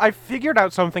what I figured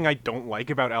out something I don't like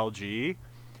about LG?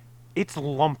 It's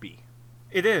lumpy.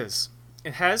 It is.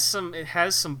 It has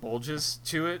some bulges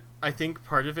to it. I think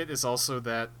part of it is also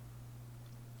that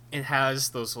it has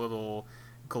those little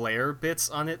glare bits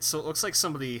on it, so it looks like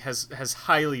somebody has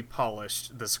highly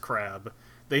polished this crab.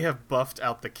 They have buffed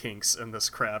out the kinks in this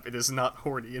crab. It is not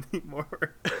horny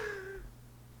anymore.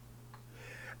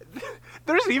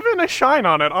 There's even a shine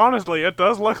on it, honestly. It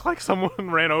does look like someone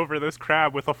ran over this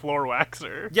crab with a floor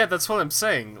waxer. Yeah, that's what I'm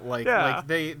saying. Like Yeah.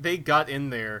 they got in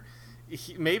there.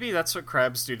 Maybe that's what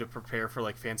crabs do to prepare for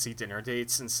like fancy dinner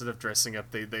dates. Instead of dressing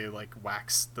up, they like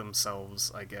wax themselves,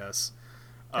 I guess.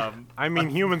 I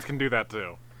mean, humans can do that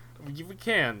too. We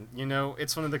can,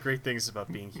 it's one of the great things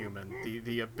about being human,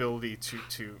 the ability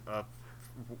to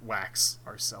wax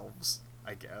ourselves,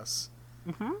 I guess.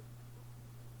 Mm-hmm.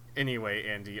 Anyway,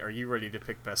 Andy, are you ready to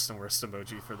pick best and worst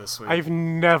emoji for this week? I've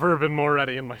never been more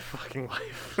ready in my fucking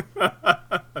life.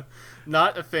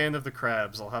 Not a fan of the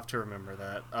crabs, I'll have to remember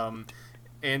that.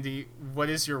 Andy, what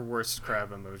is your worst crab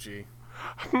emoji?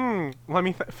 Let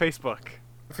me Facebook.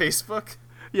 Facebook?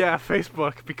 Yeah,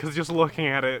 Facebook, because just looking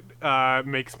at it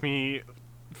makes me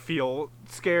feel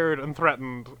scared and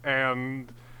threatened,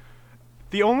 and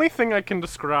the only thing I can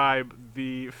describe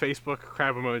the Facebook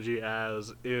crab emoji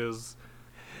as is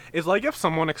like if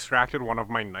someone extracted one of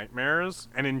my nightmares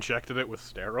and injected it with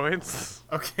steroids.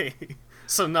 Okay,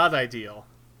 so not ideal.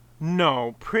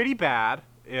 No, pretty bad.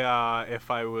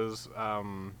 If I was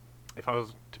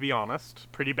to be honest,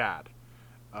 pretty bad.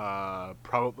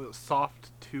 Probably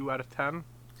soft 2 out of 10.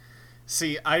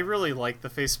 See, I really like the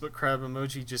Facebook crab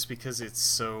emoji just because it's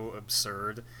so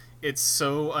absurd. It's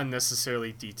so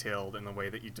unnecessarily detailed in a way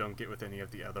that you don't get with any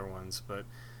of the other ones, but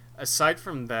aside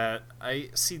from that,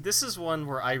 this is one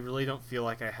where I really don't feel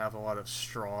like I have a lot of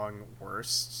strong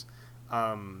worsts.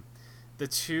 The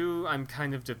two I'm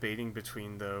kind of debating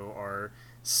between, though, are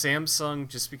Samsung,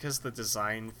 just because the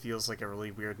design feels like a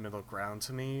really weird middle ground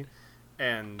to me,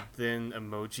 and then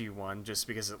Emoji One, just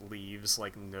because it leaves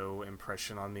like no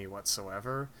impression on me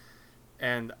whatsoever.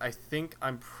 And I think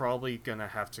I'm probably gonna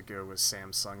have to go with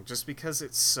Samsung, just because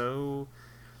it's so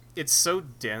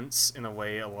dense in a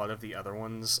way a lot of the other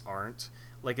ones aren't.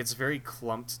 Like, it's very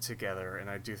clumped together, and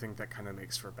I do think that kind of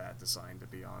makes for bad design, to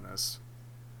be honest.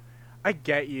 I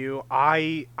get you.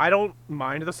 I don't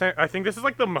mind the same. I think this is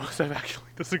like the most I've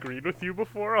actually disagreed with you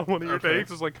before on one of your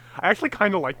takes. Is like I actually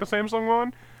kind of like the Samsung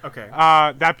one. Okay.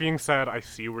 That being said, I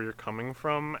see where you're coming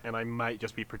from, and I might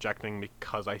just be projecting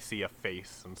because I see a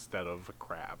face instead of a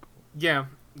crab. Yeah,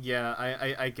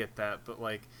 I get that, but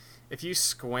like, if you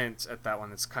squint at that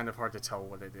one, it's kind of hard to tell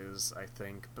what it is, I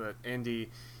think. But Andy,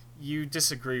 you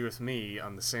disagree with me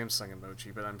on the Samsung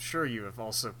emoji, but I'm sure you have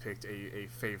also picked a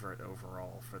favorite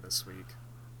overall for this week.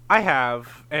 I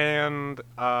have, and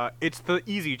it's the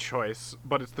easy choice,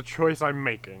 but it's the choice I'm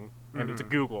making, and it's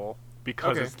Google,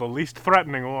 because Okay. it's the least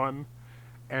threatening one,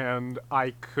 and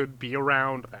I could be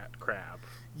around that crab.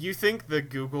 You think the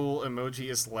Google emoji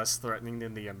is less threatening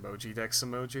than the Emoji Dex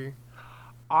emoji?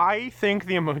 I think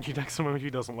the Emoji Dex emoji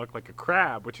doesn't look like a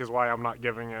crab, which is why I'm not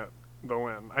giving it the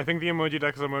win. I think the Emoji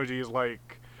Dex emoji is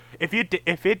like, if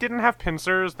it didn't have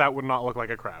pincers, that would not look like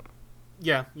a crab.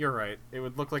 Yeah, you're right. It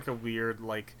would look like a weird,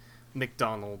 like,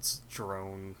 McDonald's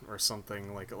drone or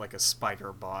something, like a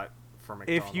spider bot for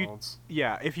McDonald's.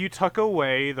 If you took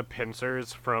away the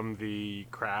pincers from the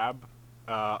crab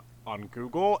on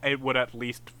Google, it would at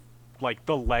least, like,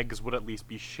 the legs would at least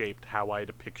be shaped how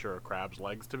I'd picture a crab's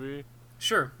legs to be.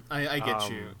 Sure, I get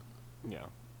you. Yeah.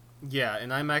 Yeah,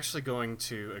 and I'm actually going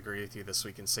to agree with you this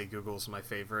week and say Google's my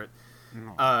favorite.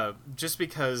 Just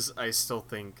because I still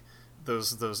think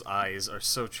those eyes are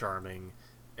so charming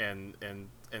and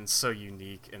so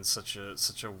unique in such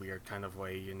a weird kind of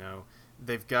way, you know.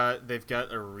 They've got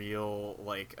a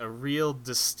real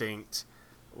distinct,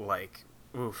 like,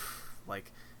 oof,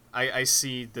 like I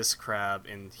see this crab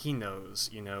and he knows,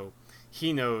 you know,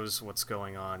 he knows what's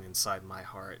going on inside my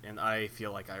heart, and I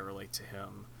feel like I relate to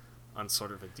him on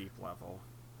sort of a deep level.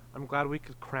 I'm glad we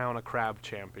could crown a crab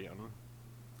champion.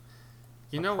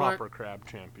 You know proper what? crab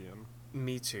champion.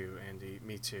 Me too, Andy.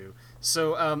 Me too.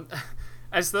 So,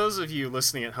 as those of you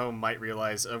listening at home might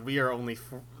realize, we are only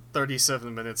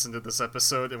 37 minutes into this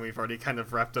episode, and we've already kind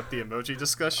of wrapped up the emoji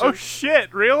discussion. Oh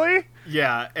shit! Really?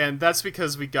 Yeah, and that's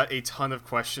because we got a ton of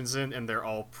questions in, and they're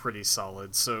all pretty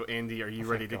solid. So, Andy, are you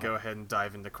ready to go ahead and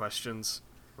dive into questions?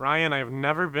 Ryan, I've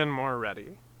never been more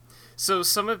ready. So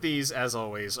some of these, as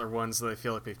always, are ones that I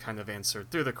feel like we've kind of answered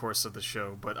through the course of the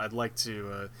show, but I'd like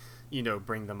to,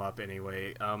 bring them up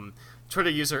anyway. Twitter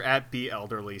user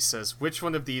 @BElderly says, which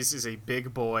one of these is a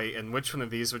big boy, and which one of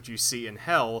these would you see in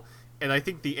hell? And I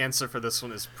think the answer for this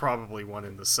one is probably one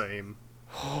and the same.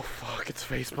 Oh fuck! It's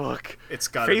Facebook. It's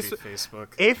gotta be Facebook.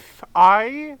 If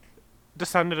I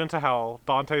descended into hell,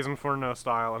 Dante's Inferno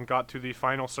style, and got to the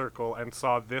final circle and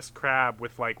saw this crab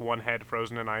with like one head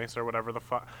frozen in ice or whatever the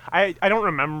fuck. I don't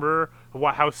remember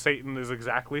how Satan is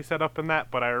exactly set up in that,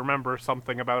 but I remember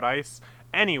something about ice.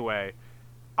 Anyway,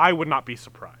 I would not be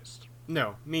surprised.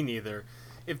 No, me neither.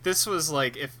 If this was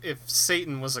like, if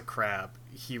Satan was a crab,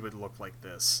 he would look like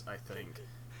this, I think.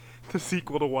 The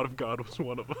sequel to What If God Was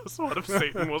One of Us? What if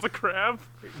Satan was a crab?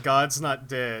 God's not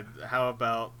dead. How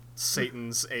about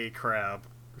Satan's a crab?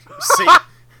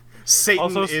 Satan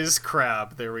Also, is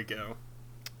crab. There we go.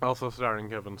 Also starring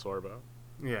Kevin Sorbo.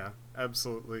 Yeah,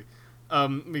 absolutely.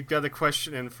 We've got a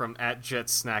question in from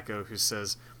 @JetSnacko who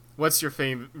says, "What's your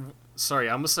Sorry,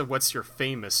 I almost said, what's your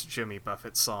famous Jimmy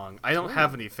Buffett song? I don't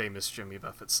have any famous Jimmy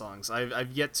Buffett songs.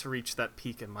 I've yet to reach that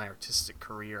peak in my artistic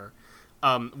career.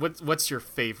 What's your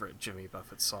favorite Jimmy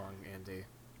Buffett song, Andy?"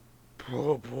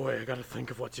 Oh boy, I gotta think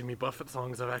of what Jimmy Buffett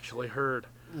songs I've actually heard.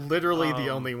 Literally the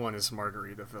only one is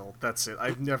Margaritaville. That's it.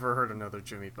 I've never heard another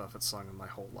Jimmy Buffett song in my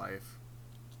whole life.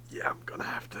 Yeah, I'm gonna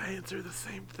have to answer the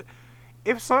same thing.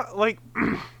 If so, like,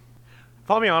 if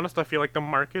I'll be honest, I feel like the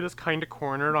market is kind of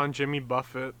cornered on Jimmy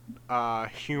Buffett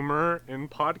humor in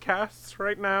podcasts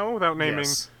right now, without naming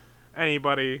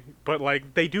anybody. But,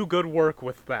 like, they do good work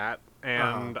with that,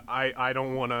 and I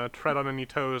don't want to tread on any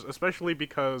toes, especially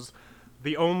because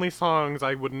the only songs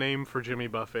I would name for Jimmy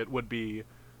Buffett would be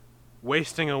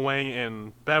Wasting Away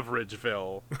in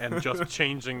Beverageville, and just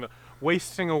changing the...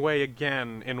 Wasting Away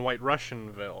Again in White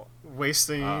Russianville.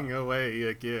 Wasting Away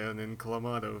Again in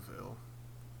Clamadoville.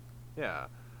 Yeah.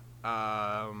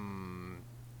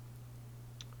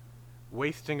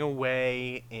 Wasting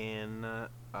Away in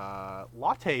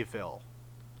Latteville.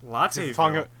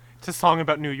 Latteville? It's a song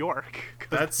about New York.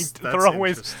 That's they're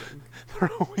always interesting.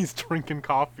 they're always drinking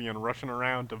coffee and rushing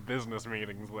around to business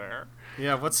meetings there.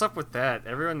 Yeah, what's up with that?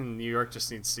 Everyone in New York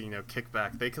just needs to, kick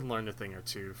back. They can learn a thing or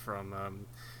two from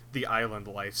the island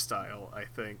lifestyle, I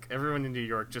think. Everyone in New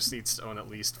York just needs to own at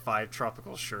least 5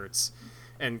 tropical shirts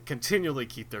and continually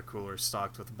keep their coolers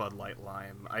stocked with Bud Light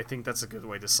Lime. I think that's a good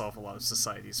way to solve a lot of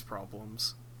society's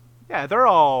problems. Yeah, they're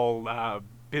all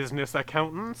business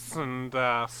accountants and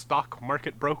stock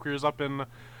market brokers up in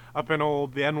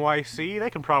old the NYC. They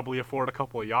can probably afford a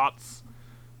couple of yachts.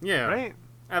 Yeah, right?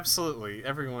 Absolutely.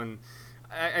 Everyone,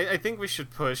 I think we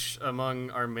should push among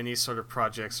our many sort of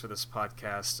projects for this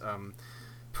podcast.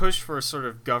 Push for a sort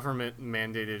of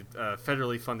government-mandated,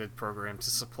 federally funded program to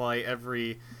supply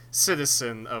every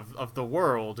citizen of the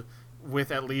world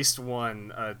with at least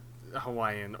one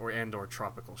Hawaiian or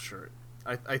tropical shirt.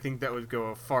 I think that would go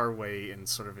a far way in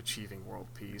sort of achieving world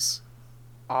peace.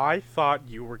 I thought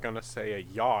you were gonna say a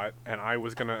yacht, and I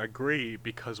was gonna agree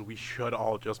because we should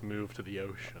all just move to the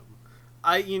ocean.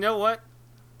 You know what?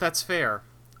 That's fair.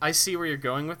 I see where you're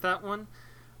going with that one.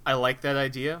 I like that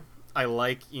idea. I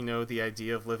like, the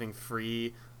idea of living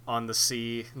free on the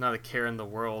sea, not a care in the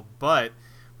world, but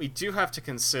we do have to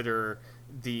consider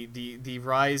the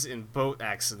rise in boat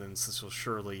accidents this will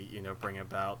surely, bring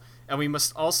about. And we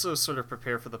must also sort of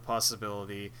prepare for the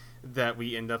possibility that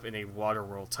we end up in a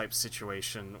Waterworld type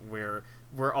situation where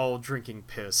we're all drinking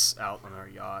piss out on our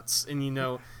yachts. And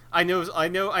I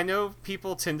know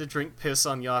people tend to drink piss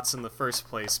on yachts in the first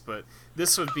place, but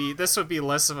this would be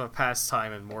less of a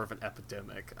pastime and more of an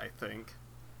epidemic, I think.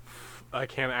 I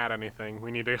can't add anything.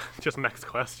 We need to just next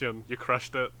question. You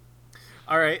crushed it.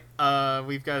 All right,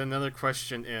 we've got another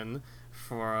question in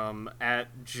from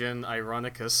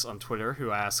 @GenIronicus on Twitter,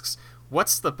 who asks,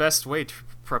 "What's the best way to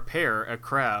prepare a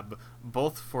crab,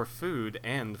 both for food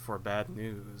and for bad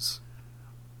news?"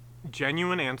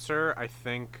 Genuine answer, I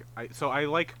think. I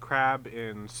like crab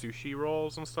in sushi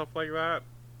rolls and stuff like that.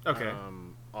 Okay.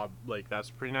 Like that's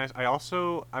pretty nice.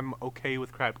 I'm okay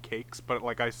with crab cakes, but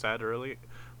like I said earlier,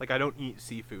 like I don't eat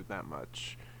seafood that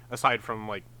much, aside from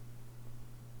like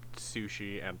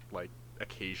sushi and like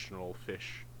occasional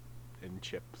fish and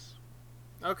chips.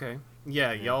 Okay.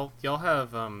 Yeah, Yeah. y'all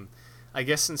have I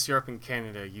guess since you're up in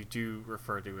Canada, you do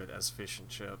refer to it as fish and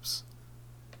chips.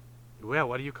 Yeah,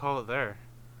 what do you call it there?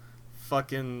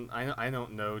 Fucking I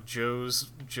don't know.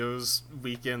 Joe's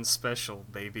weekend special,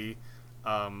 baby.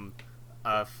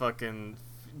 Fucking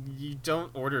you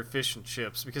don't order fish and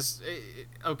chips because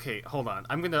okay, hold on.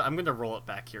 I'm going to roll it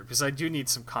back here because I do need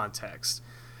some context.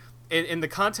 In the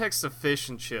context of fish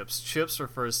and chips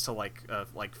refers to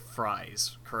like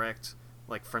fries, correct?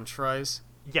 Like French fries?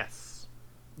 Yes.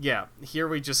 Yeah, here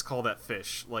we just call that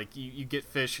fish. Like you get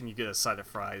fish and you get a side of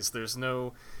fries. There's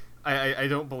no I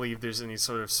don't believe there's any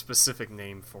sort of specific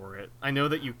name for it. I know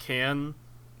that you can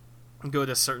go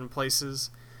to certain places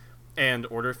and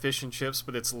order fish and chips,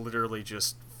 but it's literally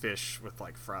just fish with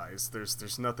like fries.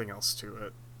 There's nothing else to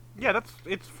it. Yeah,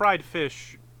 it's fried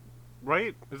fish,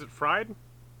 right? Is it fried?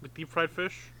 Like deep fried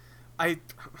fish? I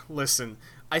listen.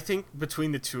 I think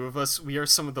between the two of us, we are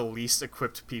some of the least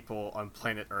equipped people on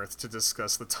planet Earth to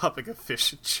discuss the topic of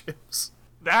fish and chips.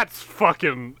 That's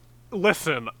fucking.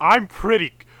 Listen, I'm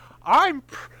pretty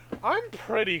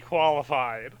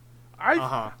qualified.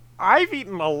 I've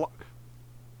eaten a lot.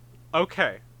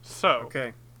 Okay, so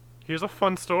Okay. here's a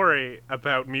fun story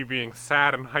about me being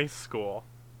sad in high school.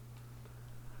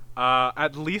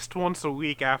 At least once a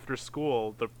week after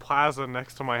school, the plaza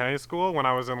next to my high school, when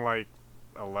I was in like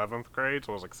 11th grade,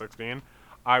 so I was like 16,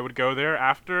 I would go there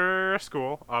after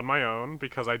school on my own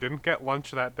because I didn't get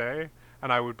lunch that day,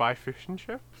 and I would buy fish and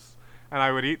chips, and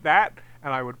I would eat that,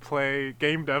 and I would play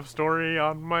Game Dev Story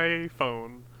on my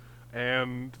phone,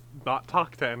 and not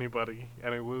talk to anybody,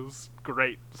 and it was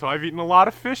great. So I've eaten a lot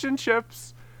of fish and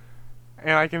chips,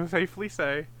 and I can safely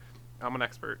say I'm an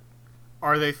expert.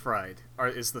 Are they fried?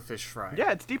 Is the fish fried?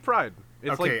 Yeah, it's deep fried.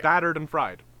 It's Okay. like battered and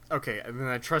fried. Okay, and then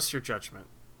I trust your judgment.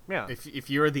 Yeah. If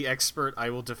you are the expert, I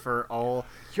will defer all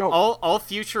Yo. all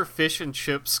future fish and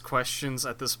chips questions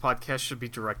at this podcast should be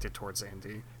directed towards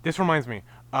Andy. This reminds me.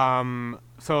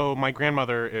 So my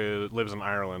grandmother lives in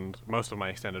Ireland. Most of my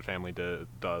extended family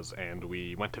does, and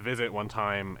we went to visit one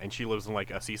time. And she lives in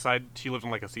like a seaside. She lives in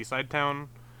like a seaside town.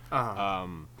 Uh-huh.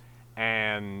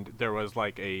 And there was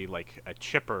like a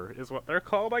chipper is what they're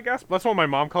called, I guess. That's what my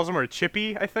mom calls them, or a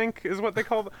chippy, I think, is what they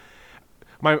call them.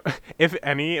 If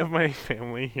any of my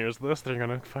family hears this, they're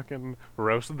gonna fucking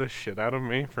roast the shit out of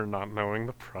me for not knowing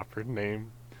the proper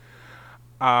name.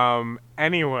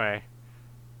 Anyway.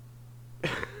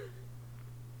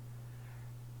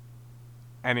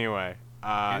 Anyway,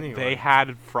 they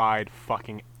had fried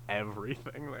fucking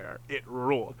everything there. It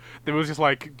ruled. It was just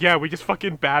like, yeah, we just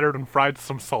fucking battered and fried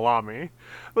some salami.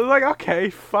 I was like, okay,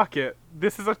 fuck it.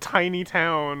 This is a tiny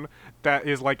town that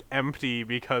is like empty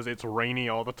because it's rainy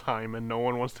all the time and no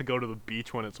one wants to go to the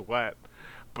beach when it's wet.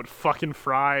 But fucking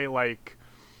fry like.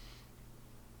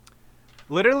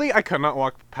 Literally, I could not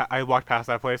walk. I walked past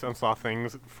that place and saw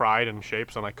things fried in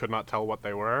shapes, and I could not tell what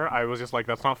they were. I was just like,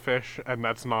 "That's not fish, and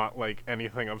that's not like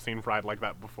anything I've seen fried like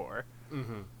that before."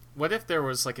 Mm-hmm. What if there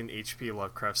was like an H.P.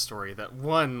 Lovecraft story that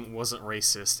one wasn't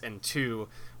racist and two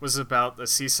was about a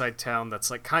seaside town that's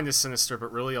like kind of sinister,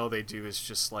 but really all they do is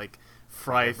just like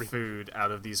fry food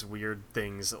out of these weird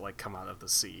things that like come out of the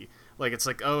sea. Like it's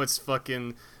like, oh, it's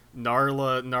fucking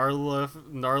Narla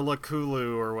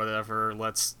Kulu or whatever.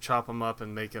 Let's chop them up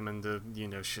and make them into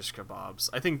shish kebabs.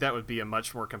 I think that would be a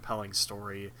much more compelling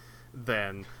story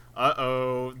then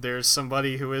there's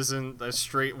somebody who isn't a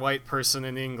straight white person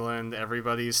in England.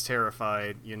 Everybody's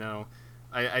terrified.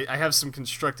 I have some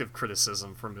constructive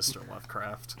criticism for Mr.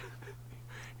 Lovecraft.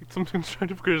 Some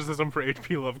constructive criticism for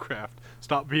H.P. Lovecraft.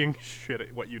 Stop being shit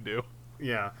at what you do.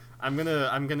 Yeah,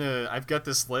 I've got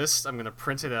this list. I'm gonna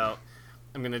print it out.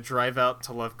 I'm gonna drive out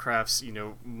to Lovecraft's,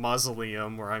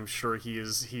 mausoleum where I'm sure he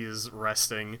is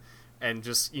resting, and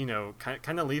just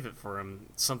kind of leave it for him.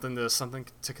 Something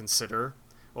to consider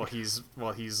while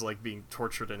he's like being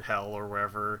tortured in hell or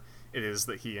wherever it is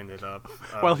that he ended up.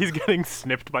 While he's getting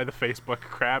snipped by the Facebook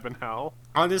crab in hell.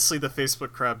 Honestly, the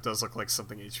Facebook crab does look like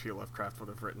something H.P. Lovecraft would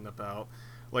have written about,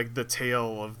 like the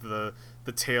tale of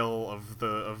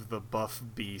the buff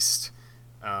beast,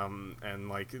 and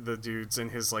like the dude's in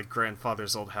his like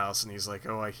grandfather's old house, and he's like,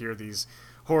 "Oh, I hear these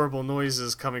horrible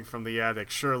noises coming from the attic.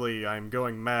 Surely I'm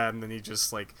going mad." And then he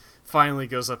just like finally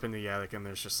goes up in the attic, and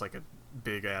there's just like a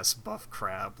big ass buff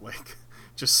crab like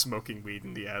just smoking weed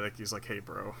in the attic. He's like, "Hey,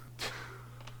 bro."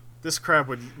 This crab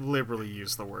would liberally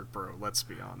use the word bro, let's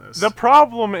be honest. The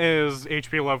problem is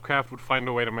H.P. Lovecraft would find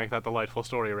a way to make that delightful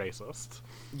story racist.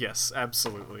 Yes,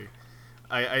 absolutely.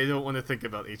 I don't want to think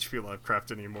about H.P.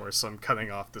 Lovecraft anymore, so I'm cutting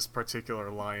off this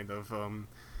particular line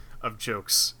of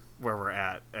jokes where we're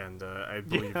at, and I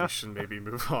believe we should maybe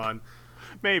move on.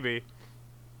 Maybe.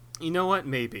 You know what?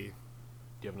 Maybe.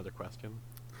 Do you have another question?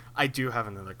 I do have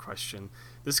another question.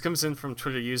 This comes in from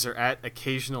Twitter user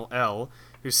 @OccasionalL,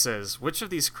 who says, "Which of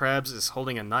these crabs is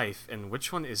holding a knife, and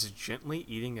which one is gently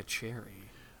eating a cherry?"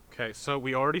 Okay, so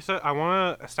we already said... I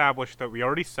want to establish that we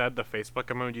already said the Facebook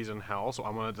emoji's in hell, so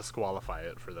I'm going to disqualify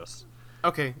it for this.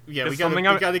 Okay, yeah, we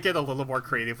gotta get a little more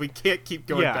creative. We can't keep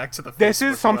going back to the Facebook. This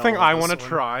is something I want to one.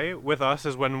 try with us,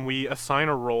 is when we assign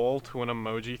a role to an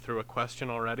emoji through a question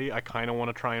already, I kind of want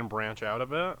to try and branch out a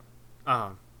bit.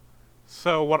 Uh-huh.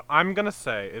 So what I'm going to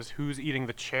say is who's eating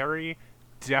the cherry,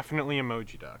 definitely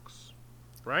Emoji Dex.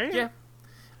 Right? Yeah.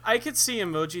 I could see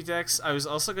Emoji Dex. I was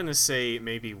also going to say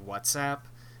maybe WhatsApp.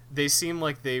 They seem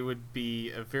like they would be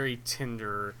a very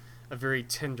tender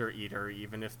eater,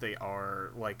 even if they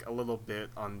are like a little bit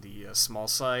on the small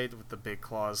side with the big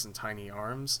claws and tiny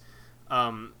arms.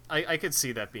 I could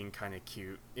see that being kind of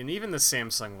cute. And even the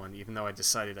Samsung one, even though I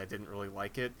decided I didn't really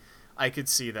like it, I could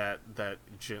see that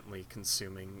gently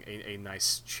consuming a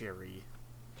nice cherry.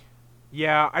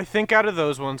 Yeah, I think out of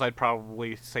those ones, I'd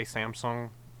probably say Samsung.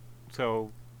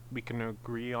 So we can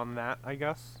agree on that, I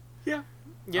guess. Yeah.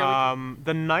 Yeah.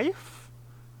 The knife,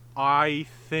 I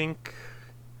think...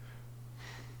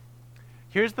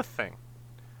 Here's the thing.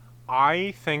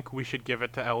 I think we should give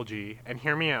it to LG, and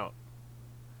hear me out.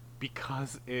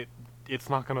 Because it's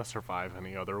not going to survive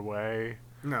any other way.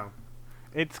 No.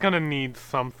 It's going to need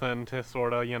something to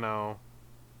sort of,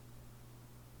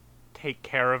 take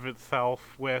care of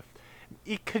itself with.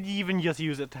 It could even just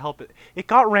use it to help it. It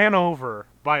got ran over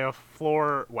by a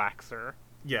floor waxer.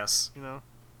 Yes. You know?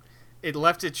 It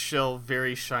left its shell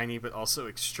very shiny, but also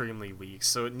extremely weak,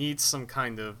 so it needs some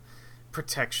kind of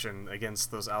protection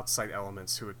against those outside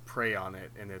elements who would prey on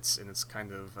it in its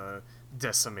kind of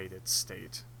decimated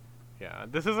state. Yeah,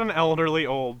 this is an elderly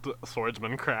old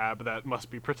swordsman crab that must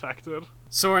be protected.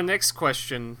 So our next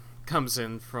question comes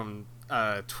in from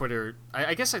Twitter.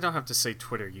 I guess I don't have to say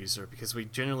Twitter user, because we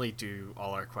generally do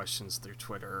all our questions through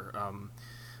Twitter.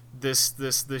 This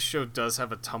show does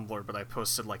have a Tumblr, but I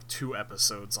posted like 2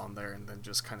 episodes on there and then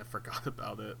just kind of forgot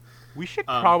about it. We should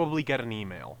probably get an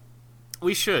email.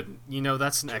 We should.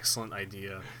 That's an excellent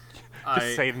idea.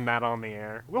 Just saying that on the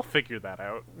air. We'll figure that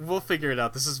out. We'll figure it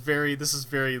out. This is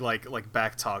very like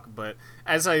back talk, but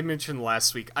as I mentioned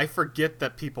last week, I forget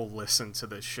that people listen to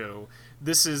this show.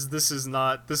 This is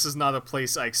not a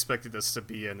place I expected us to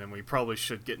be in, and we probably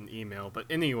should get an email. But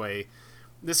anyway,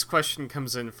 this question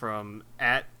comes in from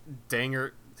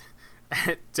 @Dangert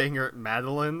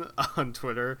Madeline on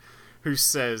Twitter, who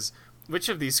says, "Which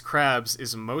of these crabs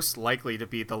is most likely to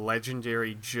be the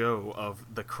legendary Joe of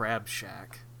the Crab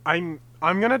Shack?" I'm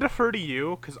gonna defer to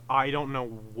you, because I don't know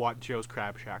what Joe's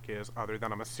Crab Shack is, other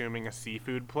than I'm assuming a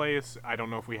seafood place. I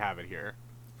don't know if we have it here.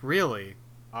 Really?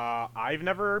 I've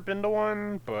never been to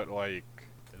one, but like,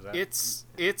 is that...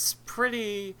 It's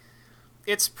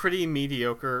pretty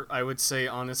mediocre, I would say,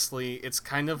 honestly. It's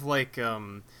kind of like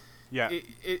yeah.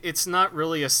 It's not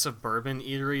really a suburban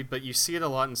eatery, but you see it a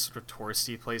lot in sort of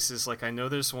touristy places. Like, I know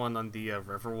there's one on the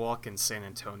Riverwalk in San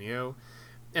Antonio.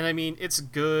 And I mean, it's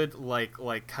good, like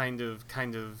kind of,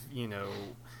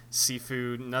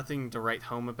 seafood, nothing to write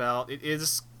home about.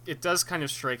 It does kind of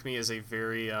strike me as a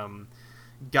very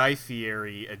Guy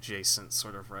Fieri adjacent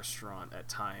sort of restaurant at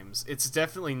times. It's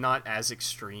definitely not as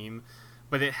extreme,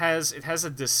 but it has a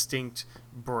distinct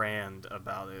brand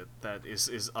about it that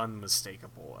is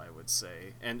unmistakable, I would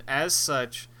say. And as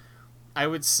such, I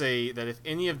would say that if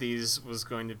any of these was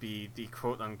going to be the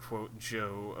quote-unquote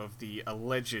Joe of the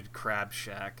alleged Crab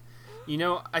Shack,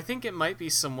 I think it might be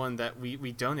someone that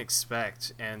we don't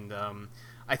expect, and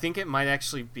I think it might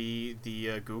actually be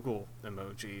the Google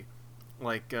emoji.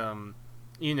 Like,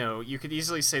 you could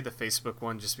easily say the Facebook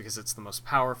one just because it's the most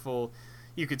powerful.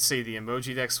 You could say the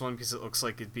Emojidex one because it looks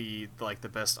like it'd be, like, the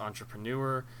best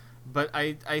entrepreneur. But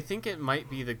I think it might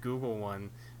be the Google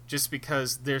one just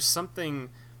because there's something,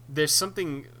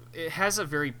 it has a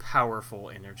very powerful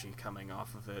energy coming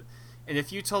off of it. And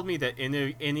if you told me that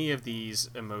any of these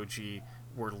emoji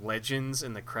were legends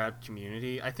in the crab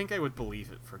community, I think I would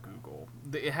believe it for Google.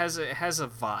 It has a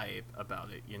vibe about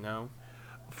it,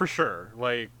 For sure.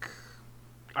 Like,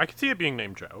 I could see it being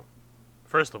named Joe,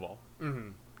 first of all.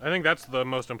 Mm-hmm. I think that's the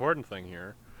most important thing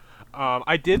here.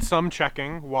 I did some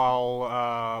checking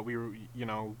while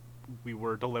you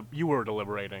were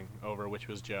deliberating over which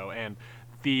was Joe, and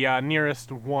the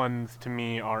nearest ones to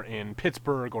me are in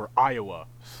Pittsburgh or Iowa,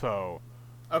 so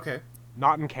Okay.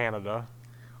 not in Canada.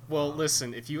 Well,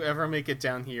 listen, if you ever make it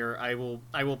down here, I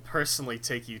will personally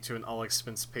take you to an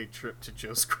all-expense-paid trip to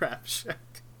Joe's Crab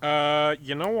Shack.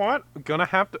 You know what? Gonna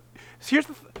have to. So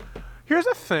here's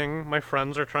the thing my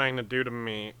friends are trying to do to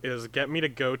me is get me to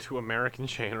go to American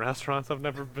chain restaurants I've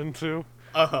never been to.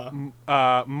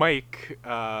 Mike,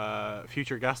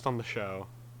 future guest on the show,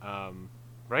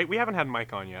 right? We haven't had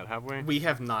Mike on yet, have we? We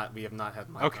have not had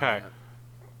Mike Okay. on yet.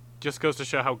 Just goes to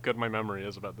show how good my memory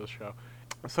is about this show.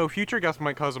 So future guest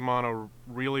Mike Cosimano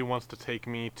really wants to take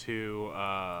me to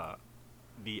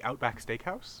the Outback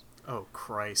Steakhouse. Oh,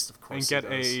 Christ, of And course get he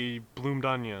does. a bloomed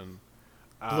onion.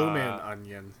 Bloomin'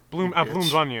 onion. Bloom, you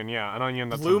Bloom's bitch. onion, yeah, an onion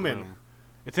that's Bloomin'. in bloom.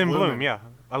 It's in Bloomin'. bloom, yeah.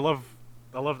 I love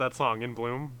that song, In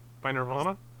Bloom, by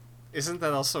Nirvana. Isn't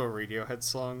that also a Radiohead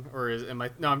song? Or am I...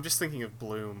 No, I'm just thinking of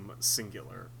Bloom,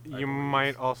 singular. I You believe.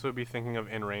 might also be thinking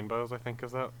of In Rainbows, I think,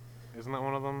 isn't that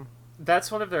one of them?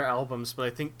 That's one of their albums, but I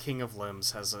think King of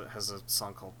Limbs has a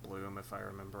song called Bloom, if I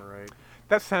remember right.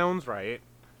 That sounds right.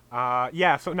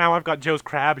 Yeah, so now I've got Joe's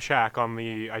Crab Shack on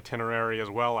the itinerary as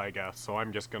well, I guess, so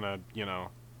I'm just gonna,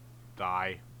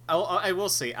 die. I will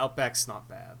say Outback's not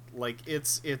bad. Like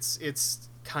it's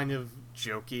kind of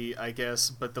jokey, I guess,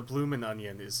 but the Bloomin'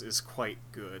 Onion is quite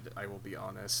good. I will be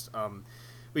honest.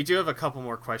 We do have a couple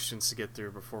more questions to get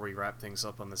through before we wrap things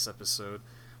up on this episode.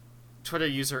 Twitter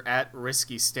user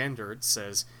 @RiskyStandard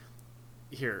says,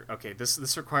 "Here, okay,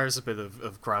 this requires a bit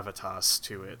of gravitas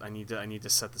to it. I need to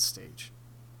set the stage.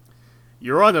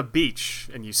 You're on a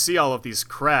beach and you see all of these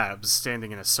crabs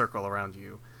standing in a circle around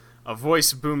you. A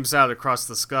voice booms out across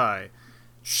the sky.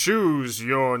 Choose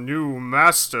your new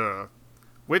master.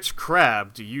 Which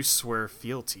crab do you swear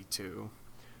fealty to?"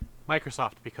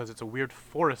 Microsoft, because it's a weird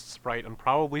forest sprite and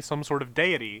probably some sort of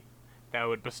deity that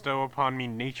would bestow upon me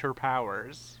nature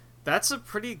powers. That's a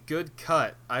pretty good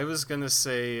cut. I was gonna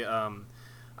say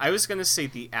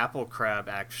the apple crab,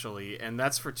 actually, and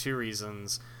that's for two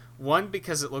reasons. One,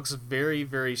 because it looks very,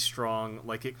 very strong,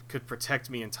 like it could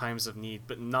protect me in times of need,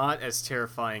 but not as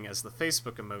terrifying as the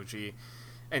Facebook emoji.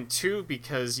 And two,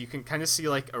 because you can kind of see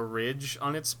like a ridge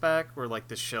on its back where like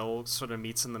the shell sort of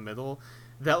meets in the middle.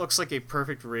 That looks like a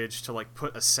perfect ridge to like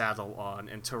put a saddle on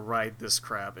and to ride this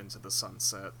crab into the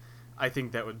sunset. I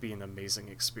think that would be an amazing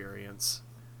experience.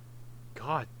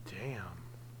 God damn.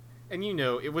 And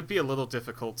it would be a little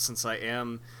difficult since I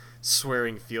am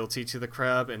swearing fealty to the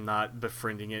crab and not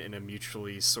befriending it in a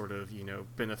mutually sort of,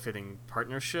 benefiting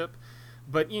partnership.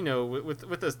 But,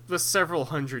 with several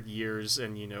hundred years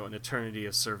and, an eternity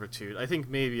of servitude, I think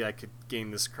maybe I could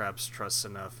gain this crab's trust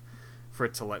enough for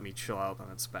it to let me chill out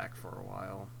on its back for a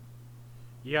while.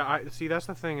 Yeah, see, that's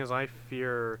the thing is I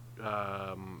fear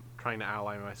trying to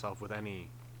ally myself with any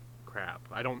crab.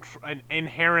 I don't...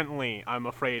 inherently, I'm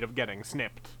afraid of getting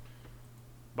snipped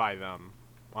by them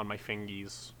on my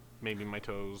fingies, maybe my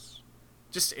toes.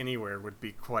 Just anywhere would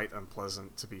be quite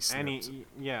unpleasant to be snipped.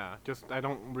 I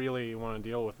don't really want to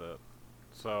deal with it.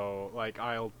 So, like,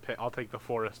 I'll take the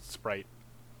forest sprite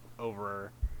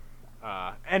over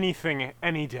anything,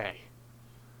 any day.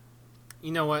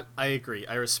 You know what? I agree.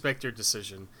 I respect your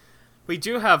decision. We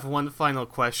do have one final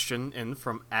question in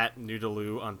from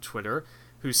 @Noodaloo on Twitter,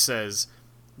 who says,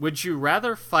 "Would you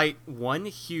rather fight one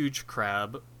huge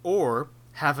crab or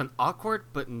have an awkward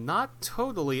but not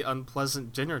totally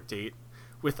unpleasant dinner date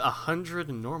with 100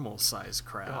 normal-sized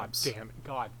crabs?"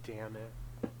 God damn it.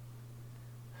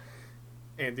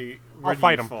 Andy, I'll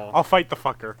fight him. I'll fight the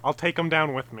fucker. I'll take him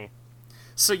down with me.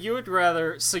 So you would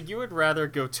rather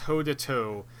go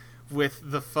toe-to-toe with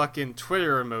the fucking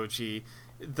Twitter emoji,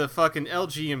 the fucking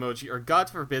LG emoji, or God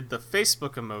forbid, the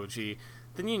Facebook emoji,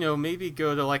 then, maybe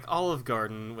go to, like, Olive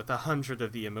Garden with 100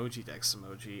 of the Emoji Dex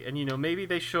emoji. And, maybe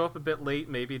they show up a bit late,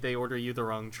 maybe they order you the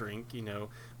wrong drink,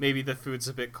 maybe the food's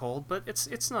a bit cold, but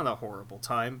it's not a horrible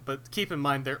time. But keep in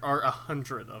mind, there are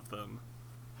 100 of them.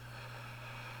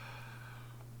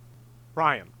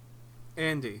 Ryan.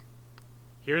 Andy.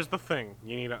 Here's the thing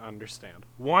you need to understand.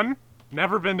 1,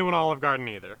 never been to an Olive Garden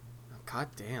either. God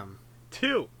damn.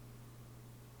 2,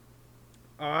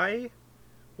 I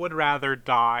would rather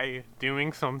die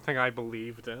doing something I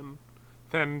believed in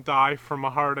than die from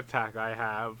a heart attack I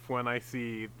have when I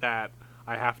see that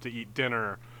I have to eat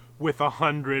dinner with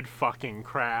 100 fucking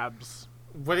crabs.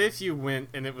 What if you went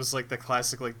and it was like the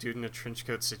classic, like, dude in a trench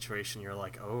coat situation? You're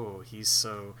like, oh, he's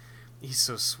so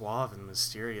suave and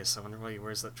mysterious. I wonder why he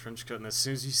wears that trench coat. And as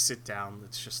soon as you sit down,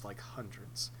 it's just like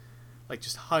hundreds. Like,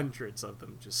 just hundreds of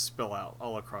them just spill out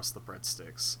all across the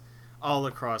breadsticks. All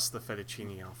across the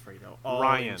fettuccine Alfredo. All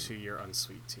Ryan, into your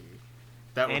unsweet tea.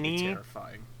 That would be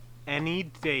terrifying. Any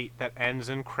date that ends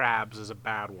in crabs is a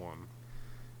bad one.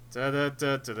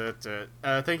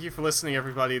 Thank you for listening,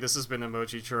 everybody. This has been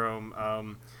Emoji Jerome.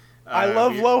 I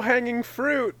love low-hanging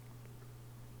fruit.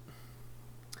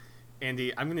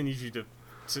 Andy, I'm gonna need you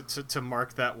to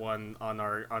mark that one on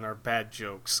our bad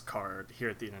jokes card here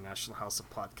at the International House of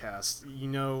Podcasts.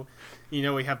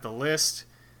 We have the list.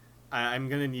 I'm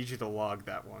gonna need you to log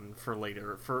that one for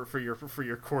later for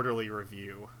your quarterly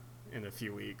review in a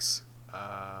few weeks.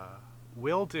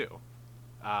 Will do.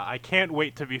 I can't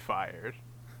wait to be fired.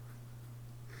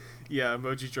 Yeah,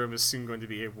 Emoji Jerome is soon going to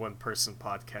be a one-person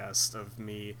podcast of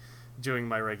me doing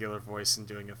my regular voice and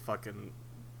doing a fucking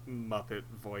Muppet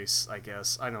voice, I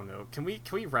guess. I don't know. Can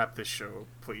we wrap this show,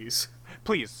 please?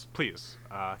 Please.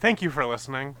 Thank you for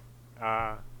listening.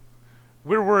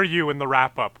 Where were you in the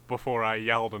wrap-up before I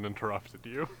yelled and interrupted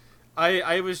you?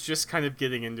 I was just kind of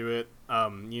getting into it,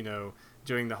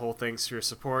 doing the whole thanks for your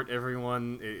support,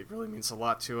 everyone. It really means a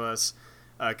lot to us.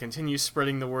 Continue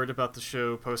spreading the word about the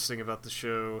show, posting about the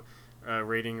show,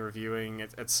 rating, reviewing,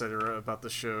 etc. about the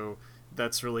show.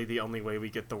 That's really the only way we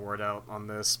get the word out on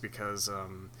this, because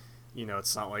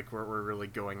it's not like we're really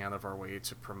going out of our way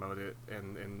to promote it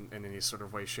in any sort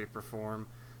of way, shape, or form.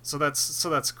 So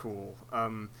that's cool.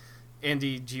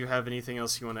 Andy, do you have anything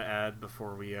else you want to add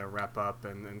before we wrap up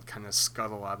and kind of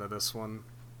scuttle out of this one?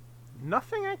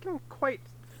 Nothing I can quite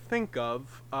think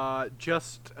of.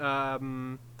 Just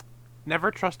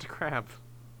never trust a crab.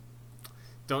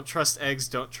 Don't trust eggs,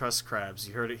 don't trust crabs.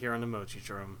 You heard it here on Emoji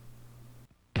Jerome.